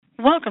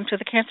Welcome to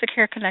the Cancer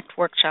Care Connect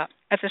workshop.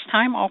 At this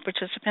time, all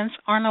participants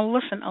are in a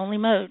listen-only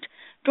mode.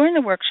 During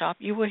the workshop,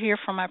 you will hear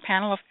from our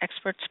panel of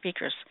expert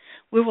speakers.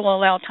 We will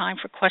allow time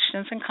for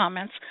questions and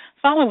comments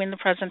following the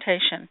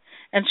presentation.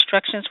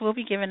 Instructions will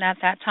be given at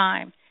that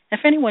time.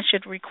 If anyone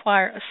should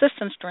require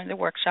assistance during the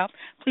workshop,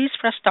 please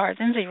press star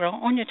then zero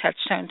on your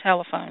touch-tone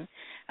telephone.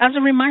 As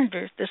a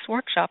reminder, this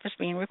workshop is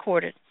being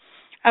recorded.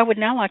 I would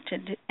now like to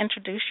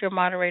introduce your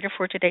moderator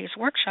for today's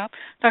workshop,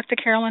 Dr.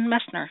 Carolyn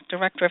Messner,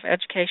 Director of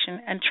Education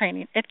and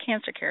Training at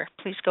Cancer Care.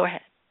 Please go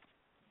ahead.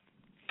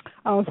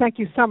 Oh, thank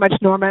you so much,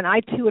 Norma. And I,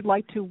 too, would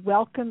like to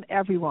welcome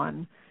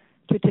everyone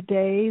to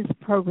today's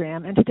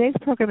program. And today's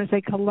program is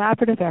a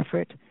collaborative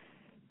effort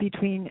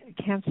between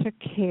Cancer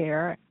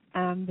Care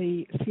and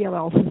the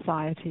CLL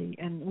Society.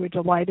 And we're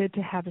delighted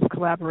to have this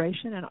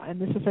collaboration.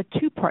 And this is a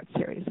two-part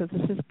series. So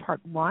this is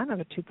part one of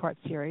a two-part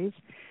series.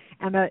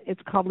 And it's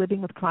called Living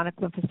with Chronic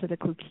Lymphocytic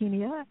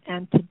Leukemia.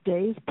 And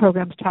today's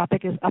program's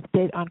topic is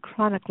Update on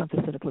Chronic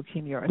Lymphocytic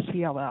Leukemia, or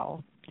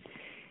CLL.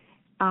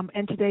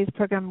 And today's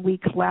program, we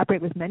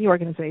collaborate with many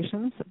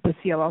organizations, the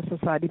CLL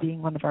Society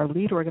being one of our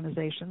lead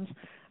organizations.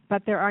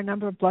 But there are a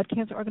number of blood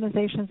cancer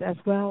organizations as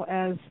well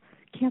as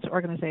cancer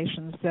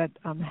organizations that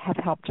have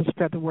helped to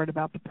spread the word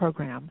about the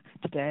program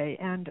today.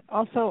 And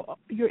also,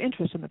 your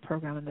interest in the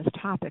program and this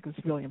topic is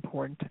really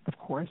important, of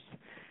course.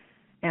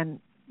 And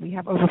we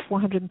have over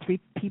 403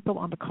 people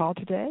on the call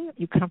today.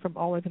 You come from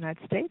all over the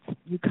United States.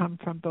 You come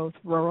from both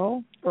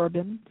rural,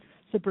 urban,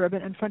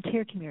 suburban, and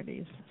frontier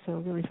communities, so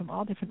really from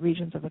all different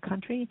regions of the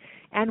country.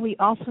 And we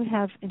also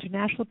have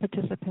international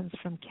participants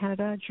from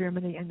Canada,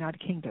 Germany, and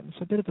United Kingdom,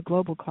 so a bit of a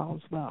global call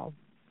as well.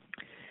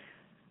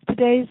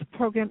 Today's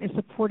program is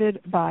supported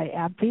by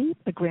AbbVie,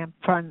 a grant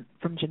from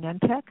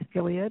Genentech,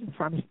 Gilead,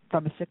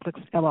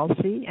 Pharmacyclics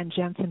LLC, and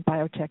Janssen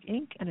Biotech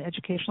Inc., and an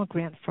educational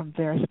grant from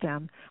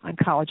Veristem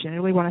Oncology. And I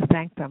really want to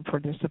thank them for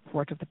their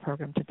support of the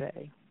program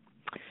today.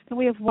 And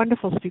we have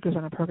wonderful speakers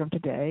on our program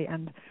today,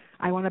 and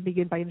I want to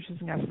begin by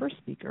introducing our first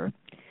speaker.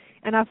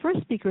 And our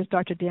first speaker is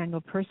Dr.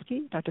 Daniel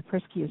Persky. Dr.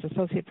 Persky is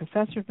Associate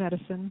Professor of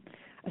Medicine,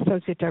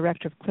 Associate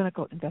Director of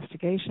Clinical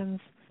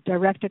Investigations,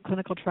 Director,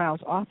 Clinical Trials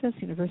Office,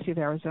 University of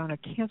Arizona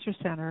Cancer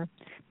Center,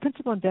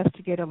 Principal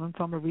Investigator,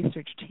 Lymphoma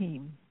Research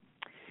Team.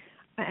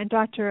 And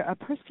Dr.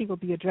 Persky will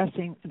be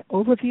addressing an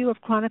overview of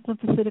chronic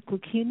lymphocytic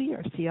leukemia,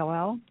 or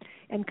CLL,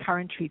 and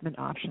current treatment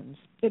options.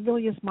 It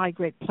really is my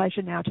great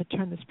pleasure now to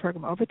turn this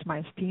program over to my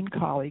esteemed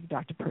colleague,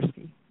 Dr.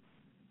 Persky.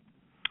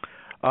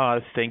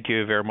 Thank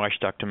you very much,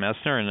 Dr.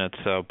 Messner, and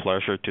it's a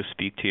pleasure to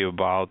speak to you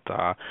about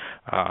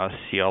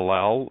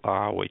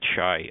CLL, which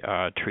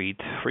I treat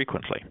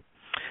frequently.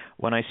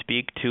 When I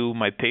speak to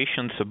my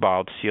patients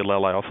about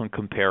CLL, I often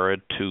compare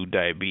it to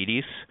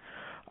diabetes.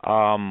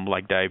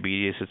 Like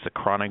diabetes, it's a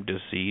chronic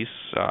disease,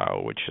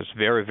 which is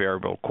very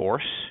variable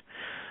course.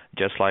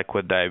 Just like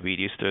with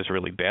diabetes, there's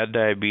really bad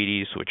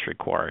diabetes, which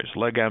requires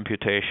leg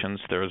amputations.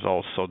 There's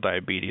also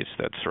diabetes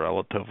that's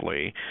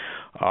relatively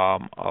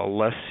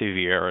less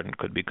severe and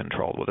could be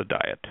controlled with a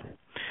diet.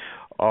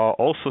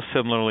 Also,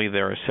 similarly,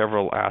 there are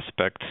several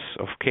aspects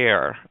of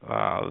care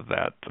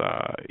that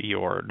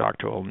your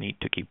doctor will need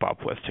to keep up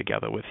with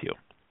together with you.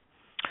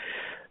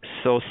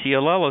 So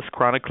CLL is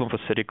chronic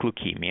lymphocytic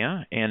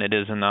leukemia, and it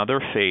is another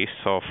phase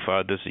of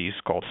disease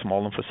called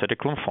small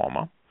lymphocytic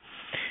lymphoma.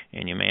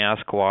 And you may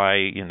ask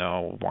why,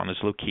 one is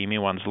leukemia,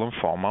 one is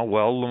lymphoma.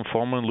 Well,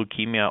 lymphoma and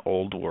leukemia are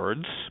old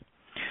words.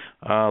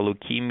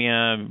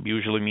 Leukemia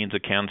usually means a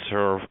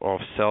cancer of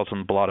cells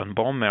in blood and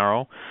bone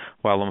marrow,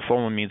 while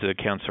lymphoma means a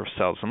cancer of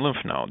cells and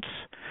lymph nodes.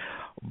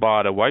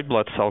 But a white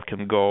blood cell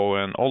can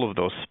go in all of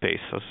those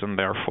spaces, and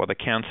therefore the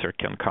cancer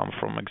can come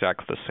from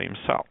exactly the same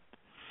cell.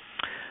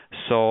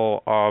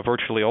 So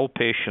virtually all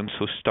patients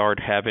who start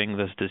having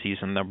this disease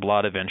in their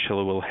blood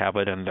eventually will have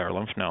it in their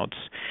lymph nodes,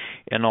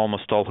 and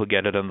almost all who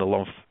get it in the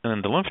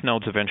lymph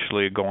nodes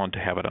eventually go on to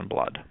have it in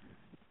blood.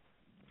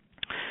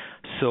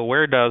 So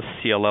where does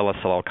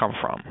CLL/SLL come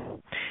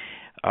from?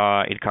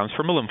 It comes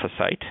from a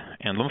lymphocyte,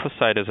 and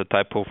lymphocyte is a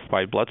type of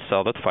white blood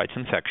cell that fights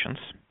infections.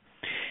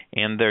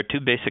 And there are two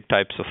basic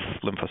types of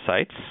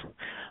lymphocytes.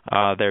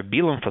 There are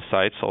B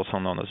lymphocytes, also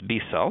known as B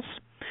cells,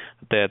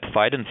 that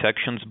fight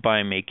infections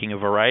by making a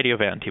variety of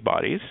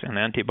antibodies, and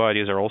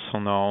antibodies are also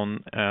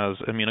known as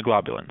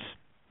immunoglobulins.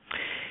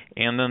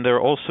 And then there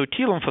are also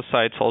T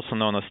lymphocytes, also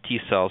known as T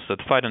cells, that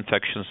fight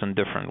infections in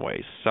different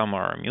ways. Some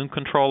are immune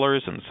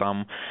controllers, and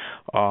some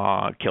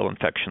kill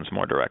infections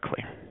more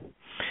directly.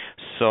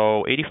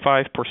 So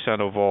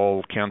 85% of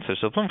all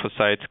cancers of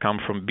lymphocytes come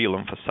from B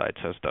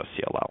lymphocytes, as does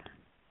CLL.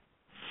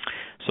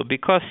 So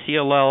because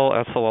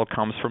CLL/SLL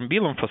comes from B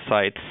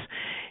lymphocytes,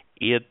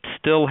 it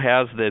still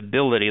has the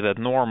ability that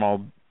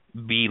normal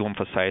B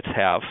lymphocytes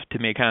have to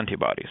make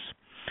antibodies.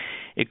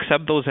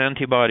 Except those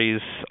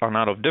antibodies are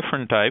not of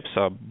different types,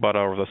 but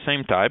are of the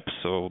same type,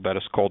 so that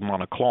is called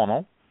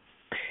monoclonal.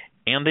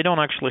 And they don't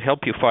actually help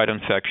you fight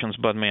infections,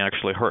 but may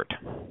actually hurt.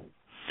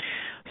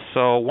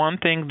 So one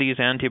thing these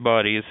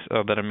antibodies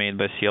that are made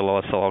by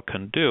CLL/SLL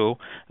can do,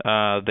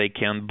 they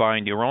can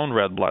bind your own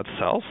red blood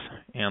cells,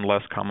 and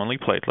less commonly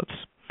platelets.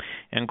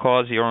 and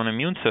cause your own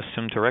immune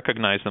system to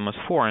recognize them as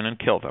foreign and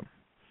kill them.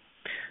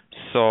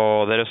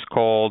 So that is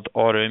called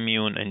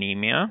autoimmune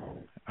anemia.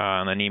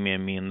 And anemia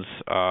means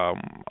a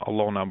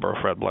low number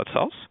of red blood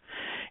cells.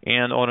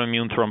 And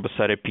autoimmune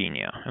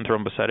thrombocytopenia. And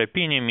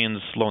thrombocytopenia means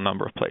low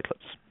number of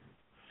platelets.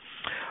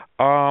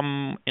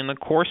 In the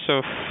course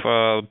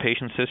of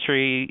patient's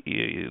history,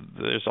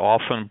 there's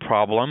often a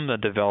problem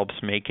that develops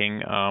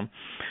making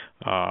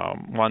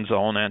one's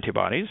own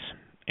antibodies,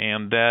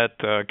 and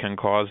that can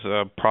cause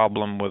a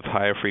problem with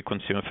higher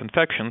frequency of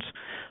infections,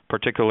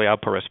 particularly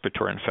upper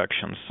respiratory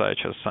infections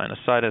such as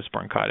sinusitis,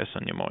 bronchitis,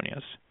 and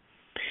pneumonias.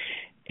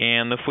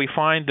 And if we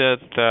find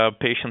that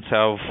patients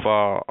have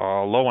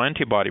low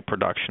antibody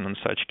production in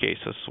such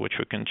cases, which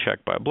we can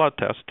check by a blood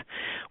test,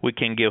 we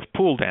can give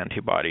pooled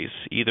antibodies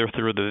either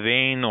through the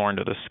vein or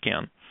into the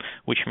skin,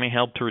 which may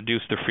help to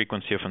reduce the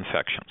frequency of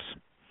infections.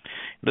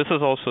 This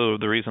is also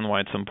the reason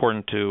why it's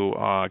important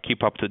to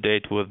keep up to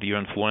date with your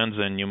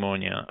influenza and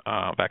pneumonia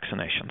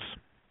vaccinations.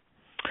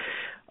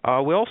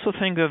 We also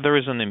think that there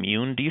is an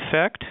immune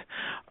defect,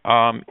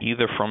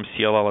 either from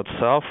CLL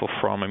itself or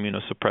from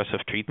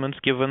immunosuppressive treatments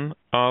given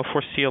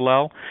for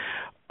CLL,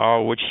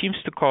 which seems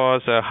to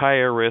cause a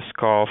higher risk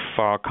of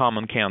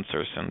common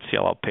cancers in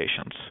CLL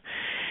patients.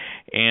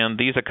 And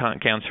these are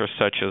cancers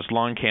such as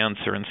lung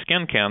cancer and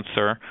skin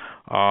cancer,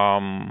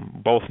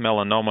 both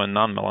melanoma and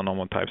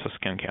non-melanoma types of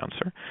skin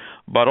cancer,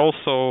 but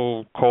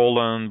also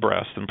colon,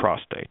 breast, and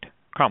prostate,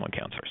 common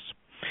cancers.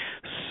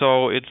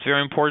 So it's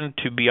very important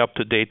to be up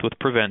to date with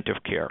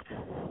preventive care.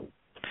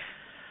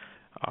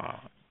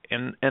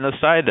 And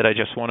aside that I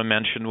just want to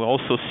mention, we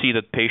also see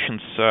that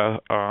patients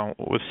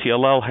with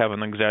CLL have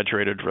an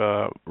exaggerated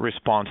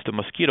response to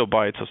mosquito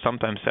bites, or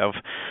sometimes have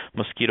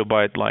mosquito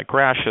bite-like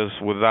rashes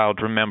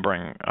without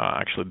remembering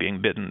actually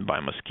being bitten by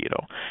a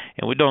mosquito.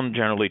 And we don't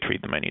generally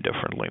treat them any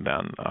differently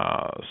than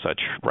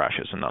such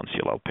rashes in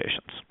non-CLL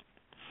patients.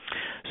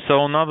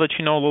 So now that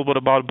you know a little bit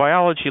about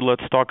biology,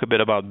 let's talk a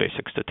bit about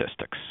basic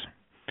statistics.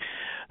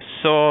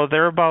 So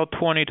there are about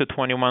 20 to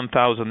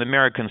 21,000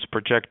 Americans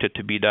projected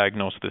to be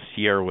diagnosed this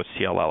year with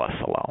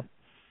CLL/SLL.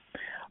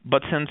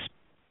 But since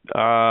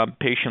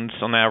patients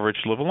on average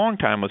live a long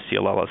time with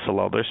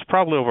CLL/SLL, there's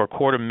probably over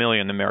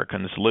 250,000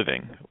 Americans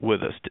living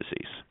with this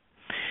disease.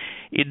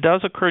 It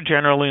does occur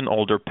generally in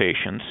older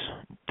patients,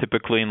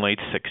 typically in late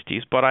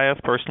 60s, but I have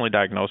personally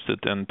diagnosed it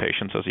in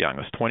patients as young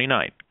as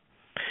 29.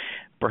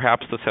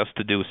 Perhaps this has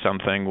to do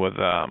something with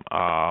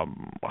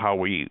how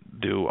we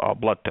do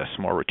blood tests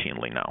more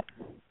routinely now.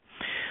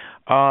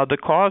 The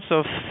cause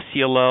of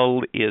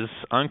CLL is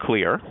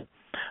unclear,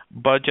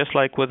 but just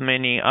like with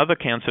many other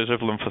cancers of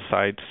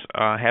lymphocytes,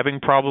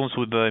 having problems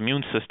with the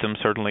immune system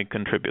certainly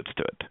contributes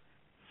to it.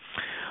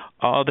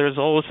 There's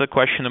always a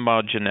question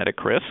about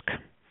genetic risk.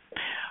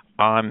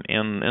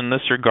 In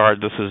this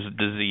regard, this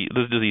disease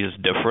is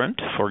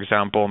different. For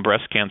example, in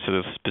breast cancer,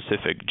 there's a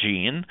specific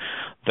gene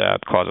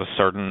that causes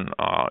certain,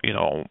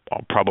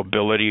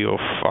 probability of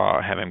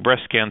having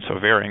breast cancer,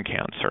 ovarian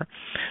cancer.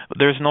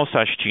 There's no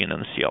such gene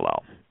in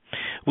CLL.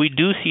 We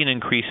do see an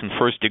increase in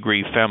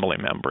first-degree family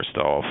members,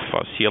 though,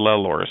 of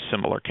CLL or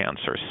similar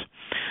cancers.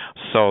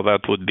 So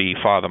that would be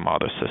father,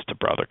 mother, sister,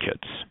 brother,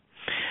 kids.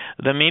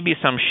 There may be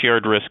some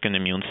shared risk in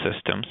immune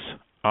systems,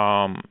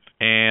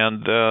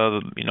 and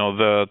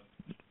the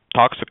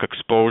toxic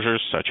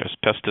exposures such as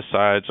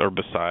pesticides,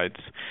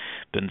 herbicides,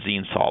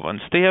 benzene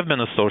solvents, they have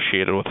been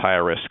associated with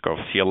higher risk of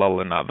CLL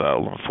and other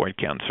lymphoid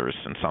cancers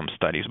in some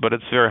studies, but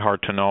it's very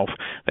hard to know if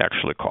they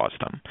actually cause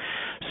them.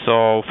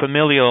 So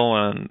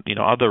familial and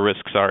other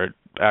risks are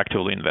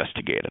actively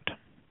investigated.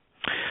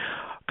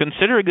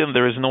 Considering that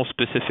there is no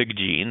specific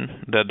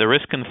gene, that the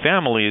risk in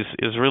families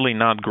is really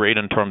not great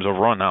in terms of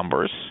raw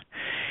numbers,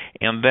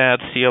 and that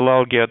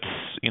CLL gets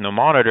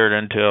monitored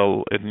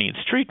until it needs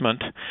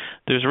treatment,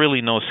 there's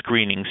really no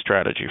screening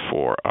strategy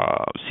for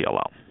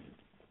CLL.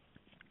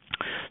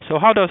 So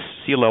how does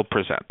CLL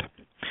present?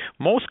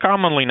 Most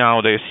commonly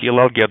nowadays,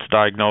 CLL gets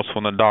diagnosed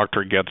when the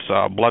doctor gets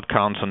blood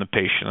counts on the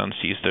patient and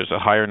sees there's a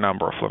higher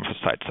number of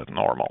lymphocytes than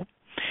normal.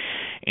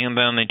 And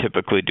then they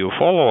typically do a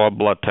follow-up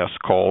blood test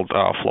called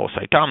flow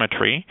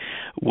cytometry,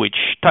 which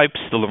types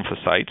the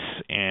lymphocytes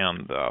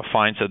and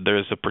finds that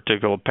there's a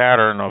particular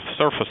pattern of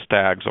surface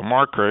tags or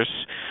markers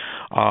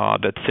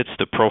that fits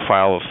the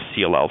profile of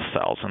CLL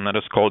cells, and that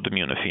is called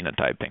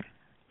immunophenotyping.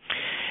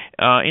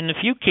 In a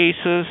few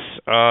cases,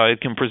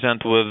 it can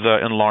present with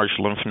enlarged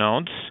lymph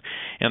nodes,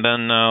 and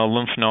then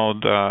lymph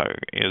node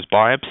is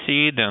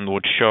biopsied and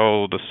would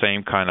show the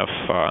same kind of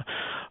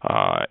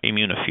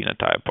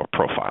immunophenotype or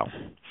profile.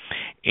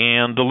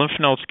 And the lymph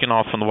nodes can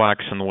often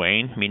wax and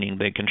wane, meaning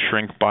they can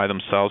shrink by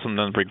themselves and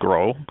then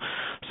regrow.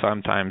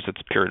 Sometimes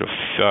it's a period of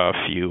a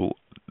few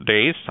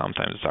days,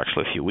 sometimes it's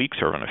actually a few weeks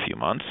or even a few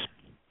months.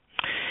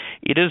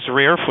 It is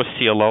rare for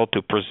CLL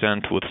to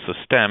present with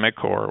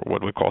systemic, or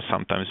what we call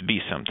sometimes B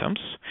symptoms.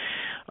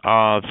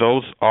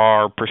 Those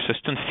are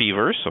persistent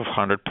fevers of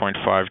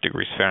 100.5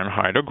 degrees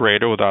Fahrenheit or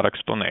greater without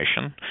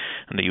explanation,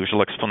 and the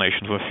usual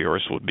explanation for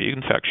fevers would be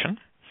infection.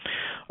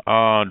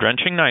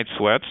 Drenching night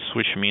sweats,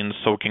 which means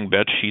soaking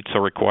bed sheets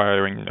or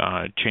requiring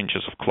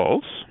changes of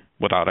clothes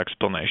without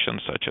explanation,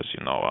 such as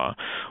a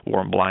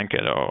warm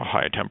blanket or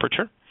high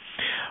temperature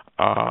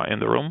in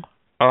the room,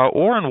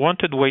 or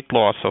unwanted weight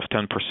loss of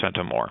 10%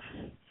 or more.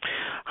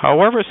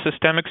 However,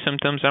 systemic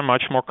symptoms are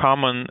much more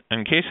common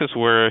in cases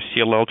where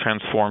CLL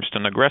transforms to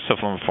an aggressive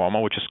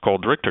lymphoma, which is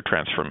called Richter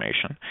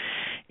transformation,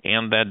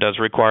 and that does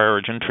require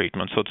urgent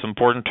treatment. So it's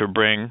important to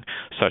bring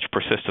such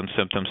persistent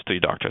symptoms to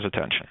your doctor's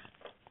attention.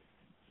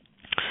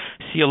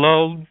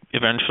 CLL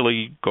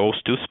eventually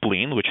goes to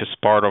spleen, which is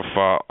part of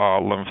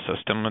our lymph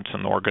system. It's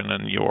an organ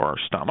in your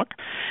stomach,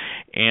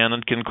 and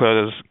it can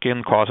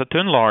cause it to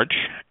enlarge.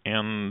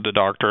 And the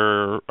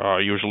doctor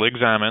usually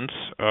examines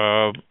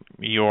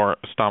your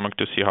stomach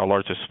to see how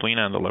large the spleen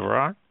and the liver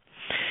are.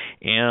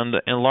 And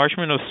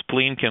enlargement of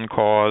spleen can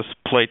cause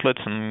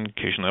platelets and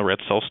occasionally red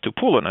cells to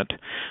pool in it,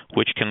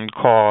 which can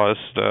cause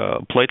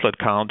the platelet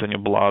count in your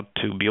blood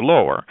to be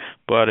lower.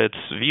 But it's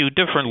viewed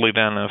differently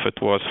than if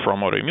it was from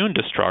autoimmune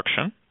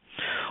destruction,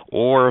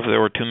 or if there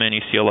were too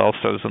many CLL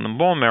cells in the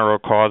bone marrow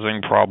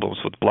causing problems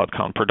with blood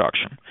count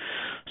production.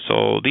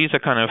 So these are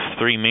kind of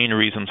three main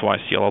reasons why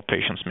CLL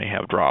patients may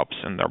have drops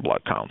in their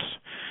blood counts.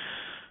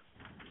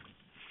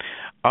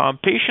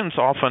 Patients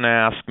often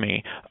ask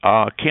me,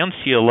 can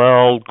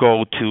CLL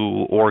go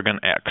to organ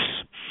X?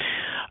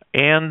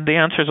 And the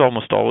answer is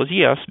almost always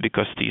yes,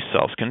 because these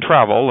cells can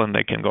travel and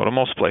they can go to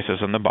most places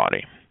in the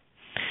body.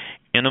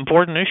 An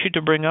important issue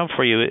to bring up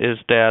for you is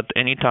that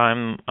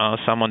anytime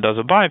someone does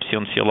a biopsy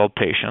on CLL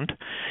patient,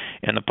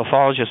 and the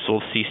pathologist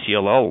will see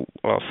CLL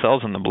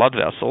cells in the blood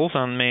vessels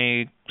and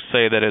may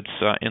say that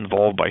it's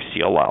involved by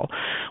CLL,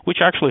 which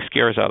actually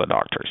scares out the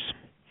doctors.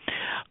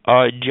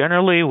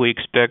 Generally, we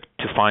expect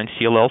to find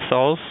CLL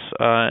cells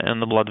in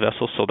the blood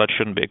vessels, so that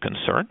shouldn't be a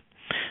concern.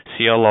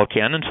 CLL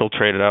can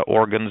infiltrate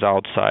organs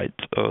outside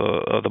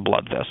the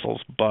blood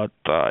vessels, but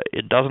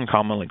it doesn't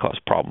commonly cause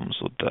problems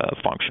with the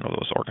function of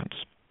those organs.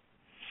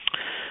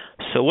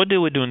 So what do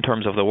we do in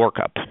terms of the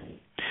workup?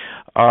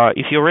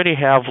 If you already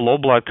have low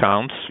blood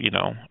counts,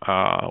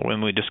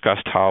 when we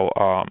discussed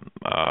how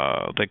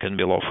they can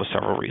be low for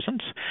several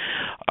reasons,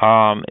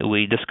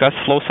 we discussed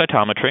flow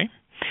cytometry.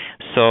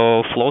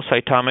 So flow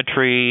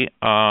cytometry,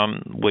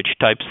 which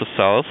types of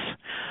cells,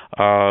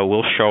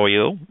 will show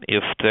you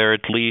if there are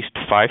at least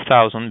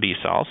 5,000 B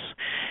cells,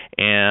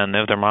 and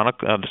if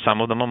they're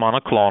some of them are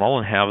monoclonal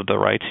and have the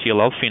right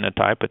CLL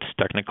phenotype, it's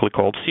technically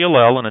called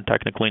CLL, and it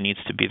technically needs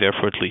to be there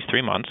for at least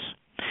 3 months.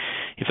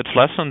 If it's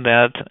less than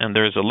that, and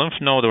there's a lymph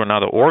node or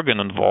another organ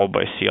involved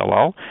by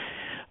CLL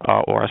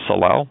or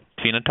SLL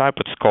phenotype,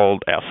 it's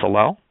called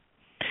SLL.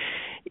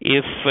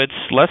 If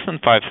it's less than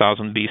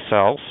 5,000 B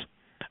cells,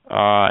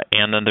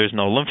 and then there's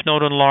no lymph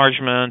node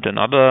enlargement and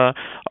other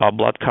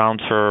blood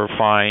counts are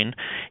fine,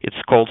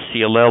 it's called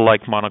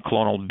CLL-like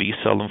monoclonal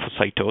B-cell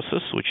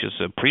lymphocytosis, which is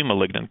a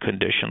pre-malignant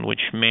condition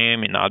which may or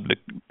may not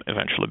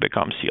eventually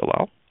become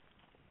CLL.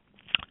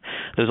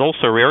 There's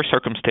also a rare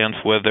circumstance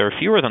where there are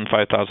fewer than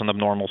 5,000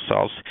 abnormal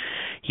cells,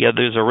 yet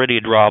there's already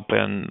a drop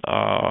in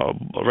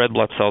red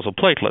blood cells or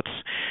platelets.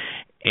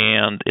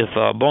 And if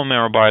a bone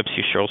marrow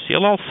biopsy shows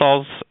CLL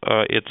cells,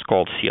 it's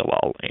called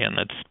CLL, and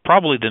it's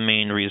probably the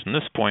main reason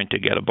at this point to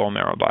get a bone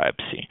marrow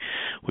biopsy,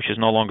 which is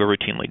no longer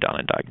routinely done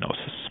in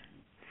diagnosis.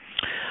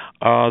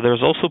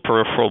 There's also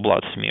peripheral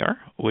blood smear,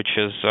 which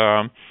is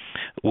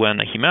when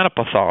a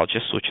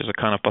hematopathologist, which is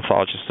a kind of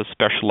pathologist that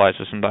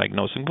specializes in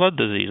diagnosing blood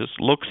diseases,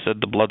 looks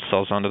at the blood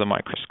cells under the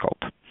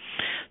microscope.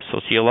 So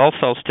CLL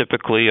cells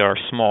typically are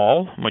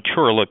small,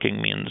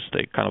 mature-looking means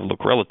they kind of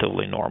look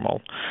relatively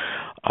normal.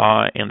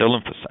 And they're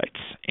lymphocytes.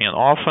 And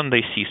often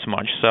they see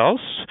smudge cells,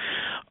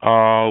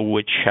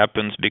 which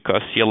happens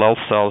because CLL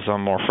cells are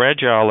more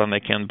fragile and they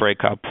can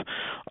break up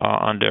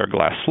under a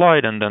glass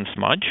slide and then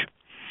smudge.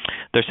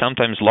 There's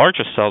sometimes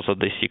larger cells that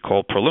they see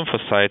called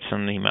prolymphocytes,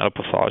 and the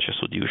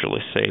hematopathologist would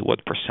usually say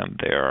what percent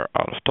they are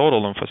out of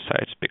total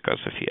lymphocytes, because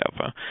if you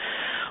have a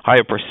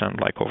higher percent,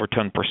 like over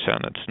 10%,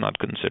 it's not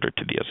considered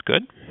to be as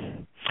good.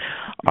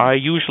 I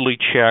usually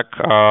check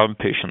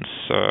patients'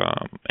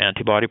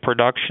 antibody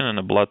production in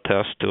a blood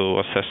test to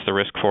assess the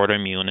risk for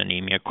autoimmune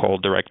anemia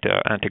called direct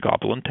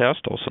antiglobulin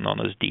test, also known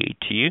as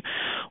DAT,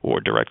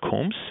 or direct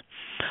Coombs.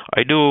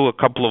 I do a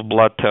couple of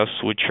blood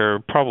tests which are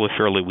probably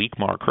fairly weak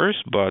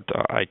markers, but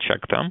I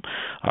check them,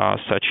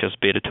 such as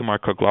beta-2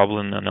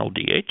 microglobulin and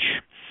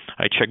LDH.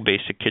 I check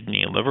basic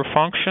kidney and liver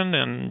function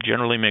and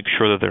generally make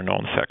sure that there are no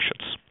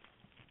infections.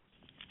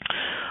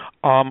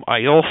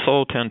 I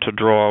also tend to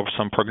draw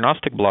some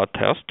prognostic blood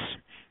tests.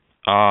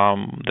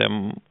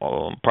 They're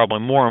probably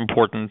more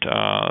important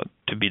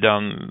to be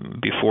done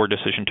before a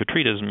decision to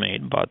treat is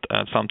made, but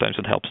sometimes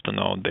it helps to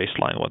know at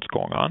baseline what's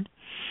going on.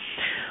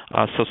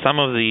 So some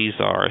of these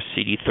are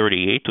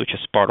CD38, which is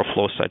part of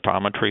flow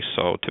cytometry,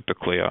 so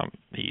typically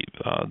the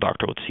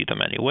doctor would see them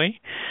anyway.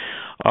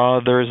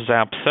 There's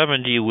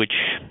ZAP70, which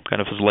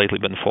kind of has lately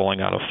been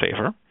falling out of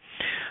favor.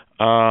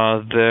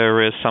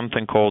 There is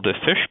something called a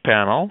FISH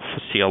panel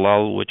for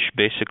CLL, which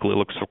basically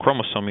looks for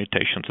chromosome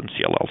mutations in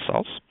CLL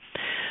cells.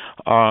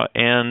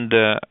 Then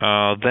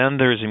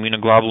there's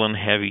immunoglobulin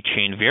heavy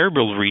chain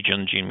variable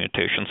region gene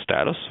mutation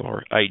status,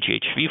 or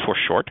IGHV for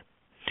short,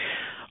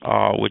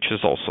 which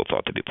is also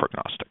thought to be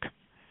prognostic.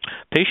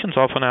 Patients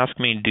often ask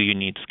me, do you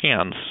need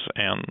scans?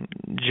 And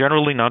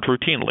generally not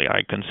routinely.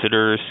 I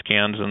consider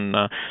scans in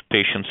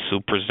patients who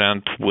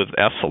present with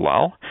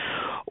SLL,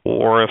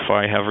 or if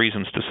I have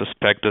reasons to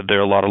suspect that there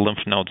are a lot of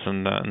lymph nodes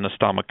in the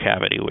stomach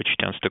cavity, which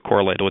tends to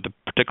correlate with a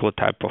particular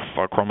type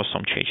of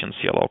chromosome change in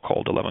CLL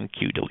called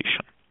 11q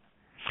deletion.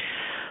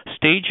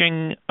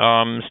 Staging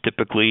is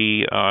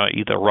typically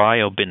either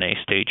Rye or Binet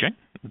staging.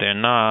 They're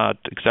not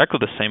exactly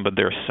the same, but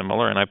they're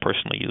similar, and I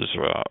personally use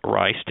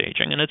Rye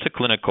staging, and it's a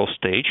clinical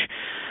stage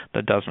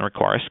that doesn't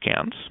require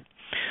scans.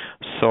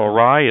 So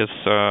Rye is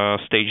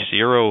stage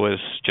 0 is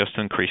just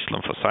increased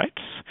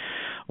lymphocytes.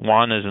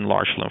 1 is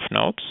enlarged lymph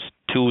nodes.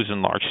 2 is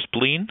enlarged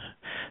spleen.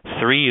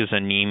 3 is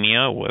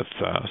anemia with,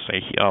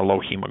 low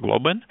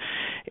hemoglobin.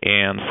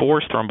 And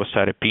 4 is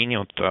thrombocytopenia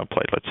with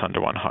platelets under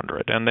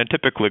 100. And they're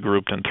typically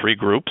grouped in 3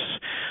 groups,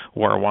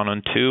 where 1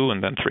 and 2,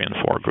 and then 3 and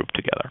 4 grouped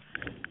together.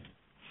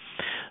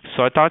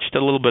 So I touched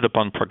a little bit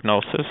upon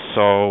prognosis.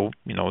 So,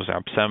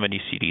 ZAP70,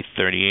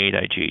 CD38,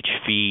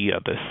 IGHV,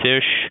 the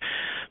FISH,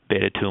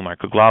 beta-2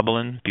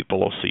 microglobulin.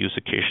 People also use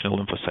occasional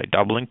lymphocyte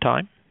doubling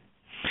time.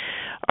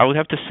 I would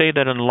have to say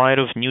that in light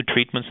of new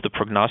treatments, the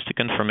prognostic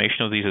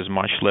information of these is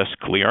much less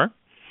clear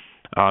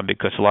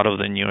because a lot of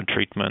the newer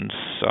treatments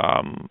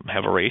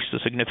have erased the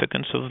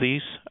significance of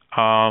these.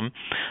 I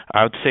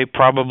would say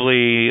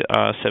probably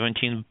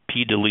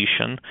 17p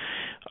deletion,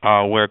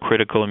 where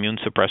critical immune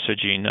suppressor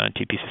gene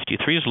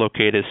TP53 is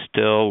located, is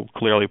still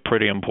clearly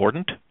pretty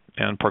important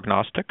and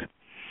prognostic.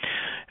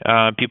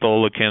 People are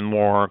looking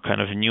more kind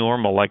of newer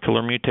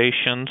molecular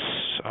mutations,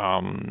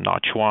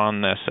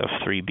 Notch1,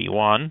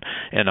 SF3B1,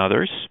 and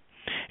others.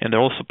 And there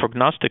are also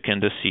prognostic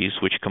indices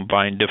which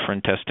combine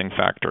different testing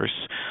factors,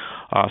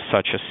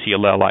 such as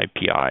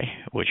CLL-IPI,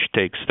 which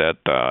takes that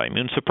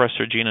immune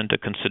suppressor gene into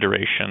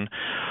consideration,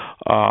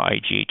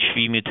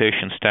 IGHV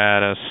mutation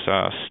status,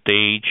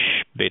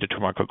 stage, beta-2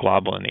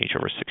 microglobulin, age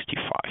over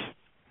 65.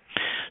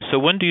 So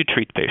when do you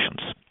treat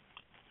patients?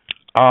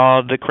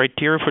 The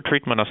criteria for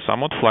treatment are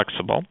somewhat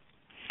flexible.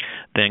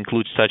 They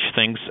include such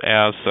things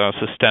as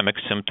systemic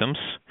symptoms.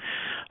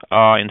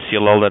 In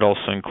CLL, that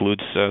also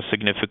includes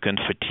significant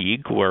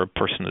fatigue, where a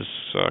person is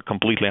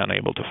completely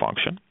unable to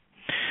function.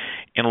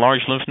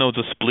 Enlarged lymph nodes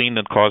of spleen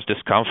that cause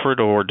discomfort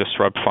or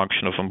disrupt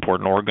function of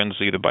important organs,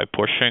 either by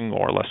pushing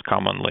or less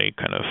commonly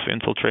kind of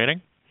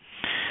infiltrating.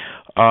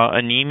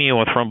 Anemia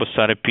or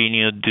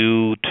thrombocytopenia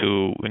due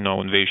to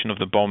invasion of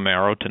the bone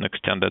marrow to an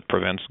extent that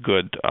prevents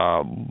good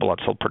blood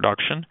cell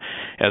production,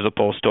 as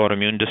opposed to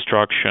autoimmune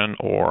destruction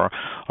or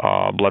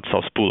blood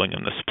cell spooling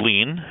in the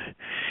spleen.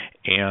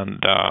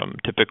 And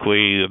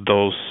typically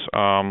those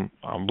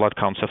blood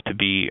counts have to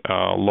be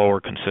lower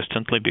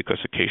consistently because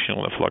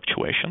occasionally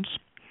fluctuations.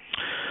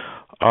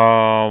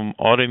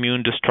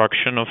 Autoimmune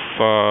destruction of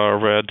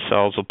red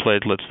cells or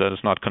platelets that is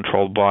not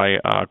controlled by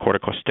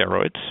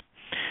corticosteroids.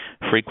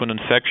 Frequent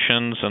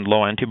infections and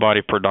low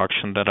antibody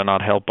production that are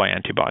not helped by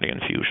antibody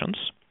infusions.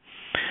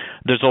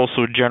 There's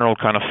also a general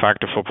kind of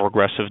factor for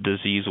progressive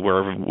disease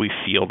where we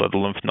feel that the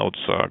lymph nodes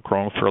are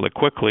growing fairly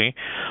quickly,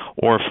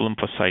 or if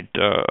lymphocyte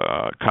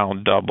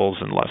count doubles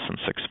in less than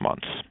 6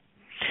 months.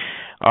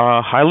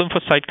 High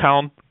lymphocyte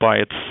count by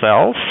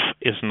itself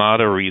is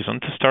not a reason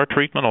to start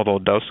treatment, although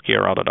it does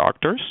scare other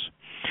doctors.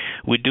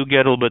 We do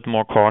get a little bit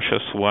more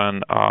cautious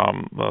when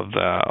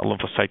the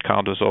lymphocyte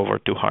count is over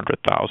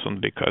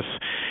 200,000 because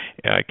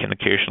it can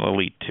occasionally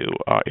lead to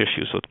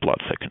issues with blood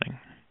thickening.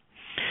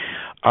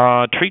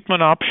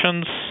 Treatment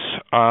options,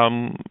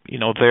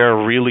 they're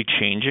really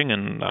changing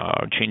and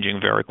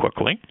changing very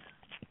quickly.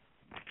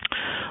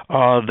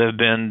 There have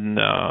been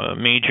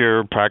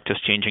major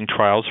practice-changing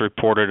trials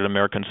reported at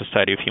American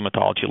Society of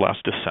Hematology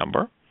last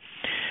December,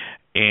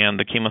 and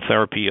the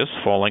chemotherapy is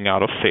falling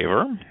out of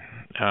favor.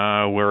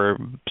 Where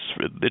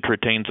it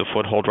retains a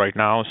foothold right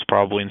now is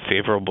probably in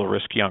favorable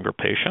risk younger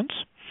patients,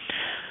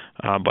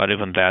 but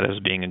even that is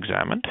being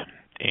examined.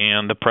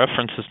 And the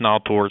preference is now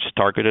towards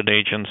targeted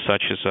agents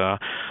such as a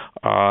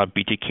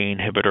BTK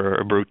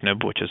inhibitor,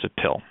 ibrutinib, which is a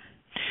pill.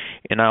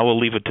 And I will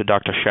leave it to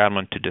Dr.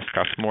 Shadman to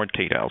discuss more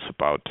details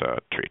about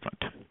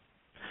treatment.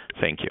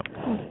 Thank you.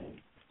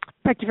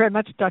 Thank you very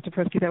much, Dr.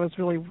 Persky. That was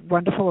really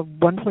wonderful,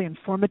 wonderfully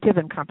informative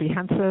and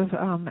comprehensive.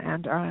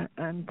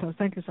 And so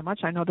thank you so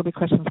much. I know there'll be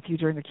questions for you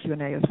during the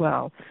Q&A as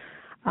well.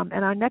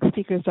 And our next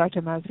speaker is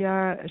Dr.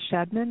 Maziar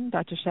Shadman.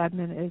 Dr.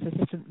 Shadman is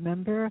Assistant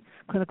Member,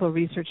 Clinical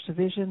Research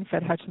Division,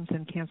 Fred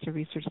Hutchinson Cancer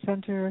Research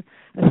Center,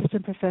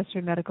 Assistant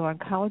Professor, Medical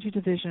Oncology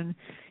Division,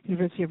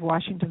 University of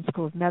Washington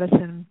School of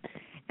Medicine.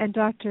 And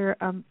Dr.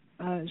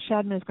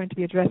 Shadman is going to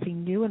be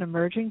addressing new and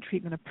emerging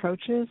treatment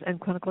approaches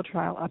and clinical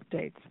trial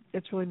updates.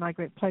 It's really my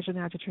great pleasure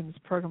now to turn this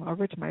program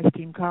over to my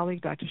esteemed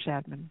colleague, Dr.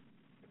 Shadman.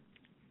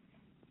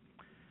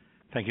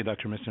 Thank you,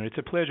 Dr. Missner. It's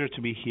a pleasure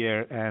to be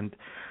here, and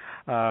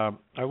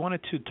I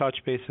wanted to touch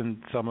base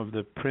on some of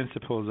the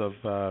principles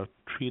of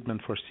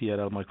treatment for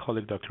CLL. My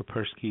colleague, Dr.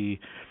 Persky,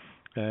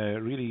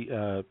 really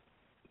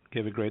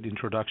gave a great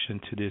introduction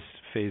to this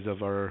phase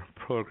of our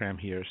program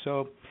here.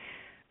 So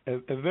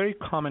a very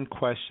common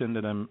question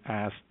that I'm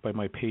asked by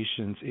my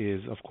patients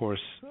is, of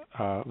course,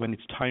 when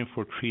it's time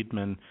for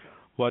treatment,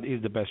 what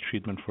is the best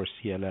treatment for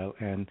CLL?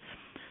 And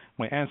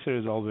my answer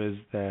is always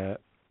the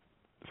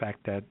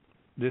fact that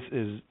this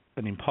is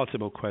an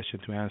impossible question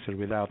to answer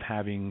without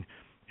having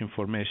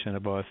information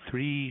about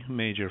three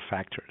major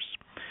factors.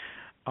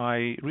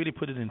 I really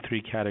put it in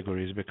three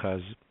categories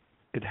because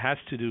it has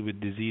to do with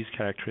disease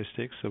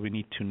characteristics, so we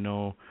need to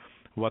know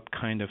what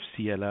kind of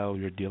CLL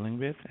you're dealing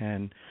with,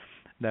 and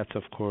that's,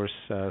 of course,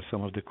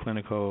 some of the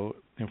clinical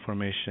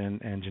information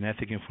and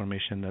genetic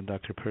information that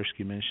Dr.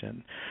 Persky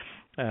mentioned.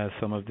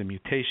 Some of the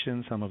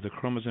mutations, some of the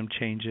chromosome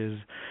changes,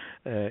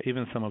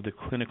 even some of the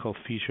clinical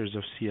features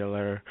of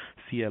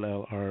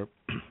CLL are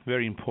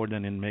very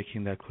important in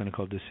making that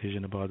clinical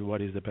decision about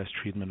what is the best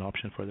treatment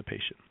option for the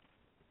patient.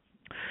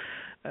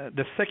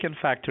 The second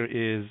factor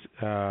is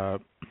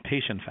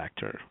patient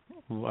factor.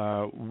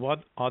 What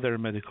other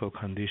medical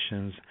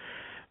conditions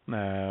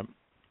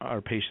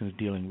are patients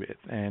dealing with?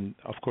 And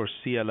of course,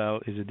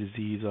 CLL is a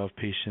disease of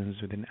patients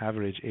with an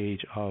average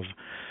age of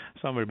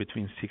somewhere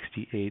between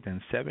 68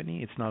 and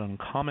 70. It's not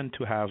uncommon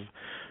to have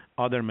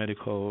other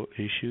medical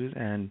issues.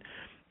 And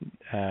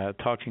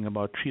talking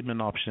about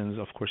treatment options,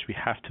 of course, we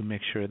have to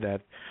make sure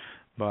that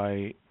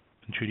by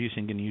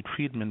introducing a new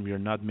treatment, we are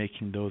not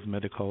making those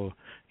medical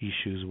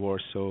issues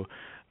worse. So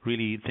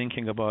really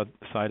thinking about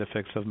side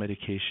effects of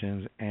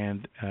medications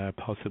and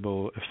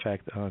possible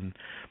effect on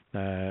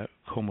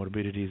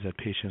comorbidities that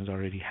patients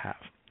already have.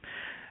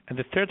 And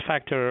the third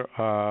factor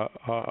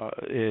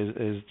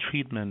is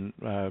treatment,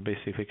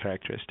 basically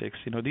characteristics.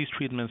 These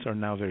treatments are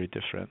now very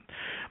different.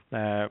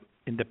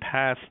 In the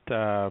past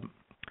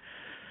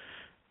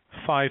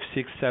 5,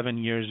 6, 7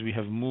 years, we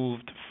have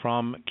moved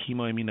from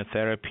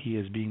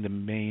chemoimmunotherapy as being the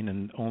main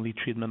and only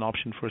treatment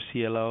option for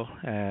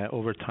CLL.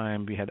 Over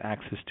time, we had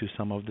access to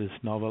some of these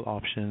novel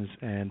options,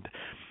 and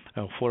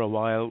for a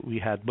while, we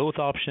had both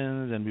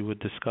options, and we would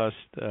discuss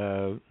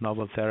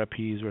novel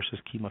therapies versus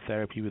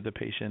chemotherapy with the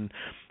patient.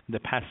 In the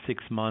past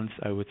 6 months,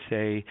 I would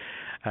say,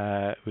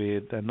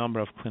 with a number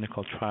of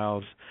clinical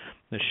trials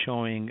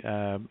showing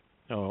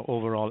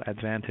overall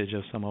advantage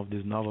of some of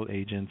these novel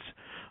agents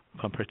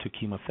compared to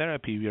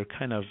chemotherapy, we are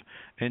kind of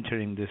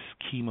entering this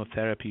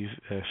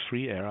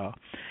chemotherapy-free era.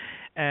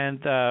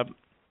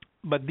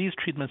 But these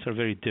treatments are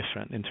very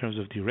different in terms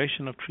of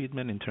duration of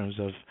treatment, in terms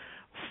of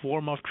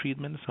form of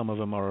treatment. Some of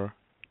them are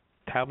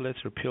tablets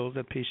or pills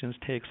that patients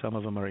take. Some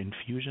of them are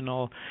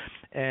infusional.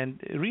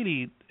 And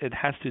really, it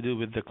has to do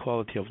with the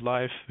quality of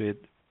life with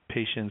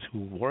patients who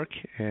work,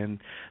 and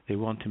they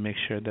want to make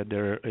sure that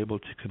they're able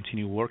to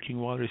continue working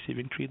while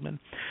receiving treatment.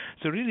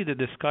 So really the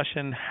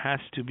discussion has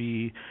to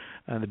be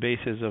on the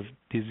basis of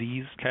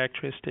disease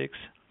characteristics,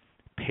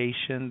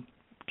 patient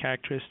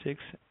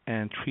characteristics,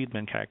 and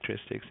treatment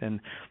characteristics. And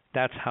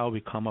that's how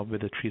we come up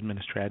with a treatment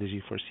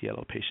strategy for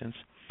CLL patients.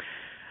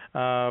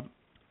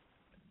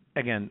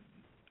 Again,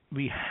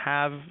 we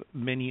have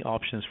many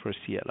options for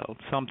CLL.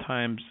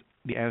 Sometimes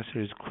the answer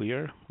is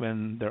clear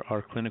when there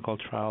are clinical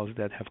trials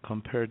that have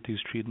compared these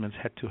treatments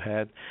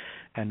head-to-head,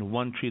 and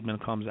one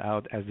treatment comes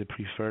out as the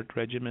preferred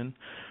regimen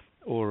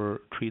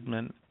or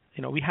treatment.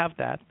 We have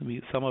that.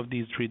 Some of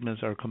these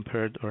treatments are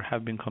compared or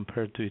have been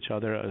compared to each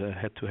other on a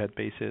head-to-head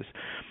basis.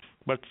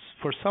 But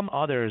for some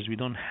others, we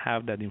don't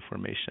have that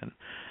information.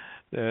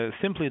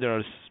 Simply, there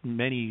are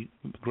many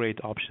great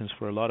options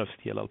for a lot of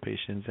CLL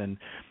patients, and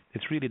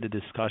it's really the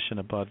discussion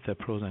about the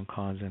pros and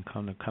cons and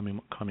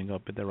coming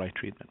up with the right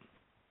treatment.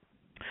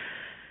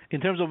 In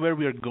terms of where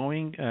we are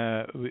going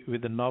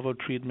with the novel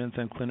treatments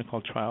and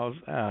clinical trials,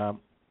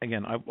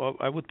 again,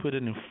 I would put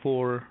it in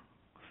 4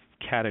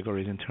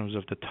 categories in terms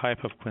of the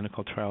type of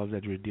clinical trials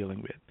that we're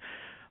dealing with.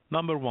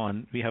 Number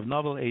 1, we have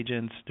novel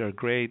agents. They're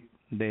great.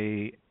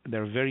 They're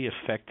very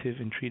effective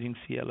in treating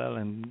CLL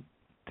and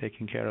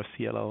taking care of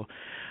CLL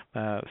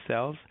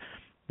cells.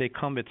 They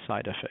come with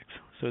side effects.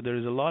 So there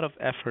is a lot of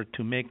effort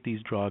to make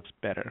these drugs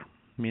better,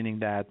 meaning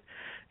that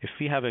if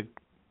we have a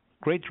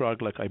great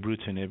drug like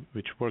ibrutinib,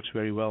 which works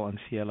very well on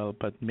CLL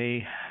but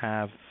may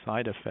have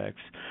side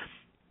effects,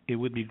 it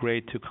would be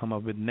great to come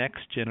up with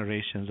next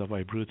generations of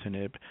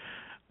ibrutinib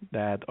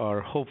that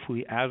are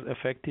hopefully as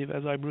effective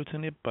as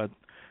ibrutinib but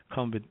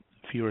come with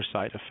fewer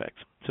side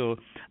effects. So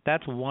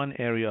that's one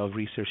area of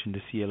research in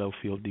the CLL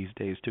field these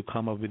days, to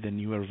come up with the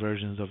newer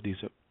versions of these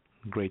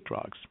great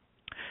drugs.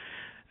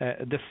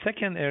 The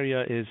second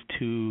area is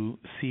to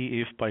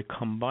see if by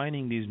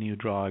combining these new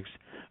drugs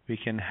we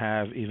can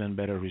have even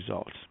better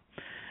results.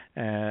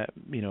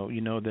 You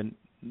know the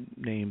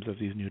names of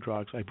these new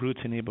drugs: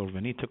 ibrutinib or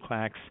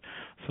venetoclax,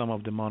 some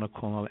of the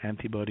monoclonal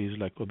antibodies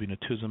like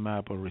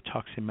obinutuzumab or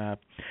rituximab,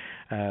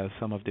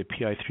 some of the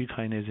PI3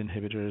 kinase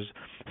inhibitors.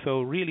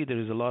 So really there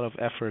is a lot of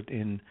effort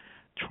in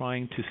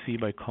trying to see,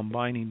 by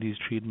combining these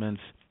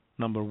treatments,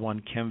 number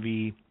 1, can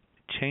we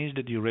change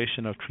the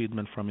duration of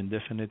treatment from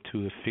indefinite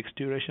to a fixed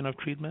duration of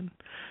treatment?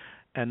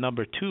 And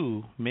number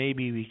 2,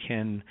 maybe we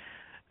can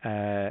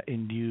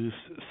induce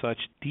such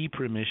deep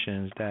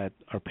remissions that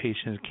our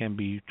patients can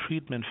be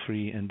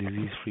treatment-free and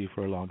disease-free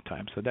for a long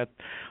time. So there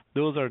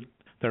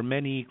are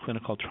many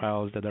clinical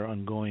trials that are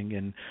ongoing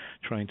in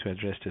trying to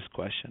address this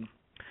question.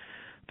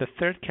 The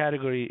third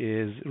category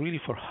is really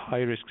for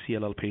high-risk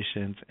CLL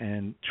patients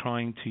and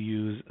trying to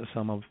use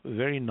some of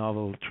very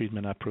novel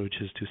treatment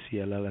approaches to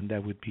CLL, and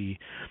that would be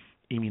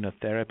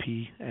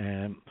immunotherapy,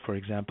 for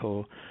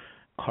example,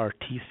 CAR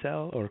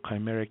T-cell or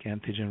chimeric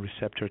antigen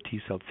receptor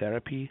T-cell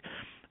therapy.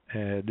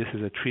 This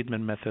is a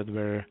treatment method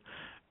where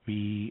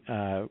we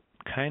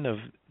kind of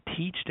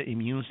teach the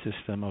immune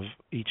system of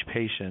each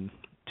patient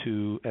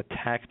to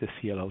attack the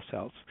CLL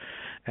cells,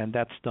 and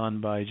that's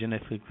done by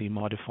genetically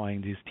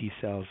modifying these T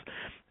cells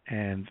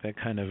and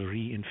kind of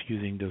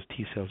reinfusing those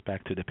T cells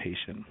back to the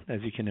patient.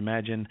 As you can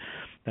imagine,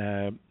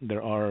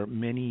 there are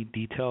many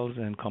details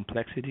and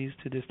complexities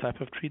to this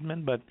type of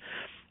treatment, but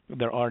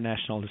there are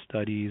national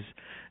studies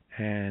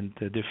and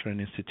the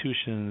different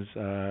institutions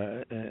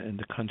in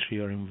the country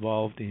are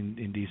involved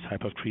in these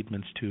type of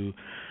treatments to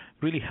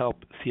really help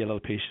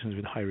CLL patients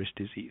with high-risk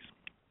disease.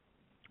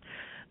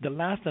 The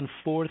last and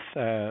fourth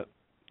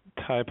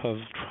type of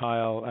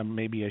trial, and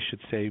maybe I should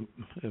say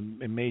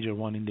a major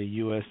one in the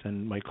U.S.,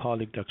 and my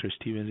colleague Dr.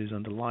 Stevens is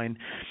on the line.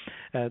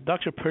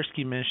 Dr.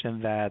 Persky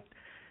mentioned that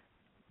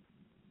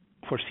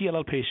for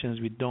CLL patients,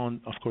 we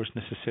don't, of course,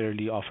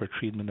 necessarily offer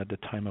treatment at the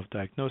time of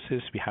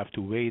diagnosis. We have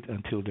to wait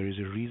until there is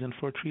a reason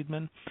for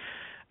treatment.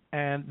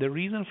 And the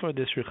reason for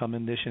this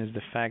recommendation is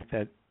the fact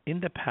that in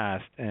the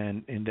past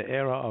and in the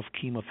era of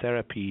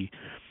chemotherapy,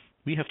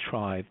 we have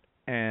tried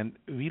and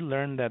we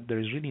learned that there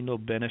is really no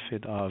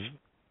benefit of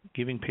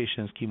giving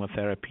patients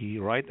chemotherapy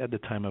right at the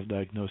time of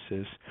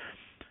diagnosis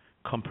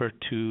compared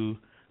to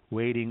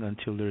waiting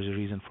until there's a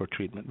reason for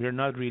treatment. We're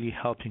not really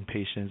helping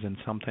patients, and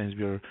sometimes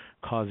we're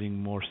causing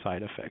more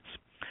side effects.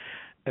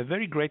 A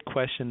very great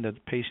question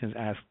that patients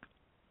ask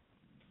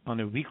on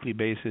a weekly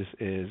basis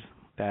is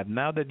that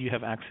now that you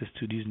have access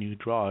to these new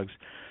drugs,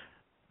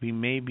 we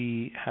may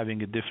be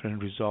having a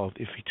different result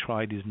if we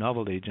try these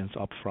novel agents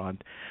up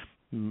front,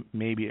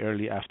 maybe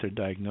early after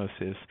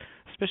diagnosis,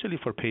 especially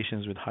for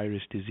patients with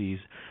high-risk disease.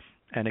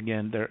 And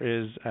again, there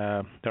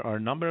are a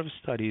number of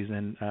studies,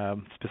 and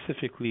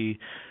specifically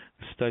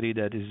a study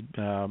that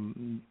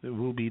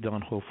will be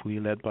done, hopefully,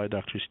 led by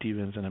Dr.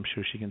 Stevens, and I'm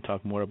sure she can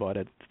talk more about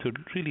it, to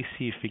really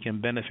see if we can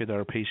benefit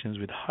our patients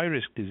with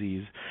high-risk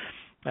disease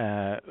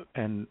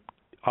and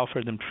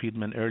offer them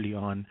treatment early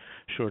on,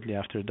 shortly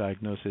after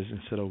diagnosis,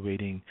 instead of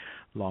waiting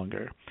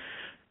longer.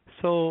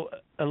 So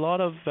a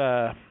lot of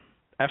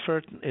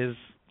effort is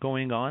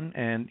going on,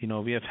 and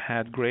we have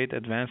had great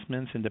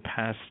advancements in the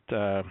past,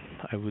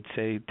 I would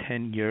say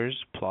 10 years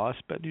plus,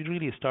 but we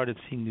really started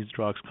seeing these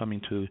drugs coming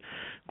to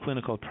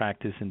clinical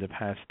practice in the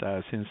past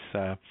since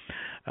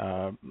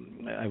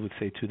I would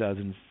say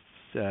 2000.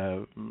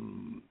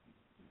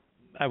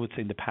 I would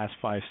say in the past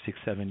 5, 6,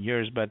 7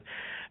 years, but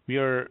we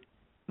are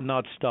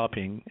not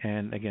stopping,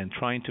 and again,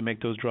 trying to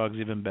make those drugs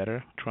even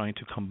better, trying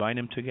to combine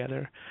them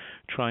together,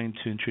 trying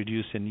to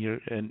introduce a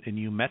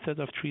new method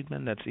of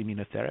treatment, that's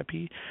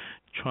immunotherapy,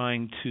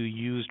 trying to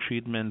use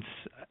treatments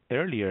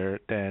earlier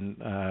than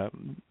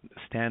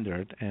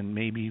standard, and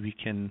maybe we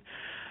can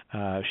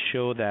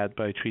show that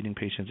by treating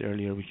patients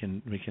earlier, we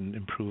can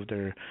improve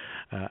their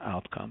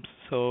outcomes.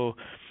 So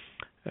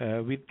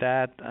with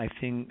that, I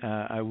think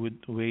I would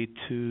wait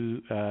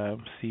to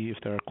see if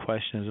there are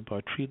questions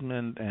about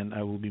treatment, and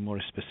I will be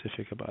more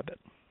specific about it.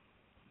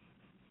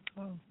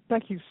 Well,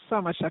 thank you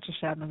so much, Dr.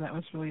 Shadman. That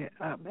was really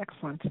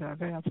excellent,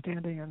 very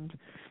outstanding,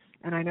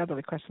 and I know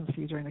there'll be questions for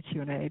you during the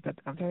Q&A, but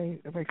very,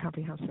 very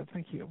comprehensive.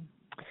 Thank you.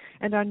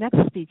 And our next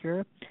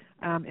speaker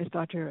is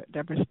Dr.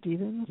 Deborah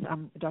Stevens.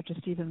 Dr.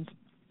 Stevens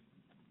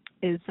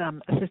is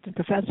Assistant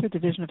Professor,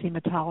 Division of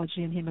Hematology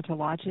and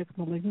Hematologic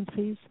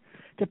Malignancies,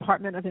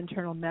 Department of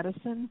Internal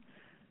Medicine,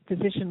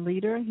 Physician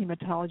Leader,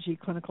 Hematology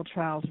Clinical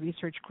Trials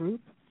Research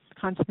Group,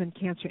 Huntsman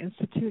Cancer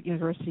Institute,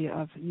 University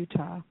of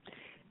Utah.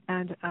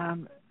 And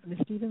Ms.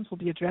 Stevens will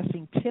be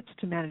addressing tips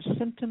to manage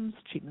symptoms,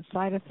 treatment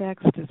side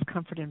effects,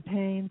 discomfort and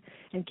pain,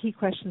 and key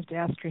questions to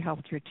ask your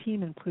healthcare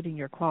team, including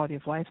your quality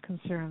of life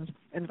concerns.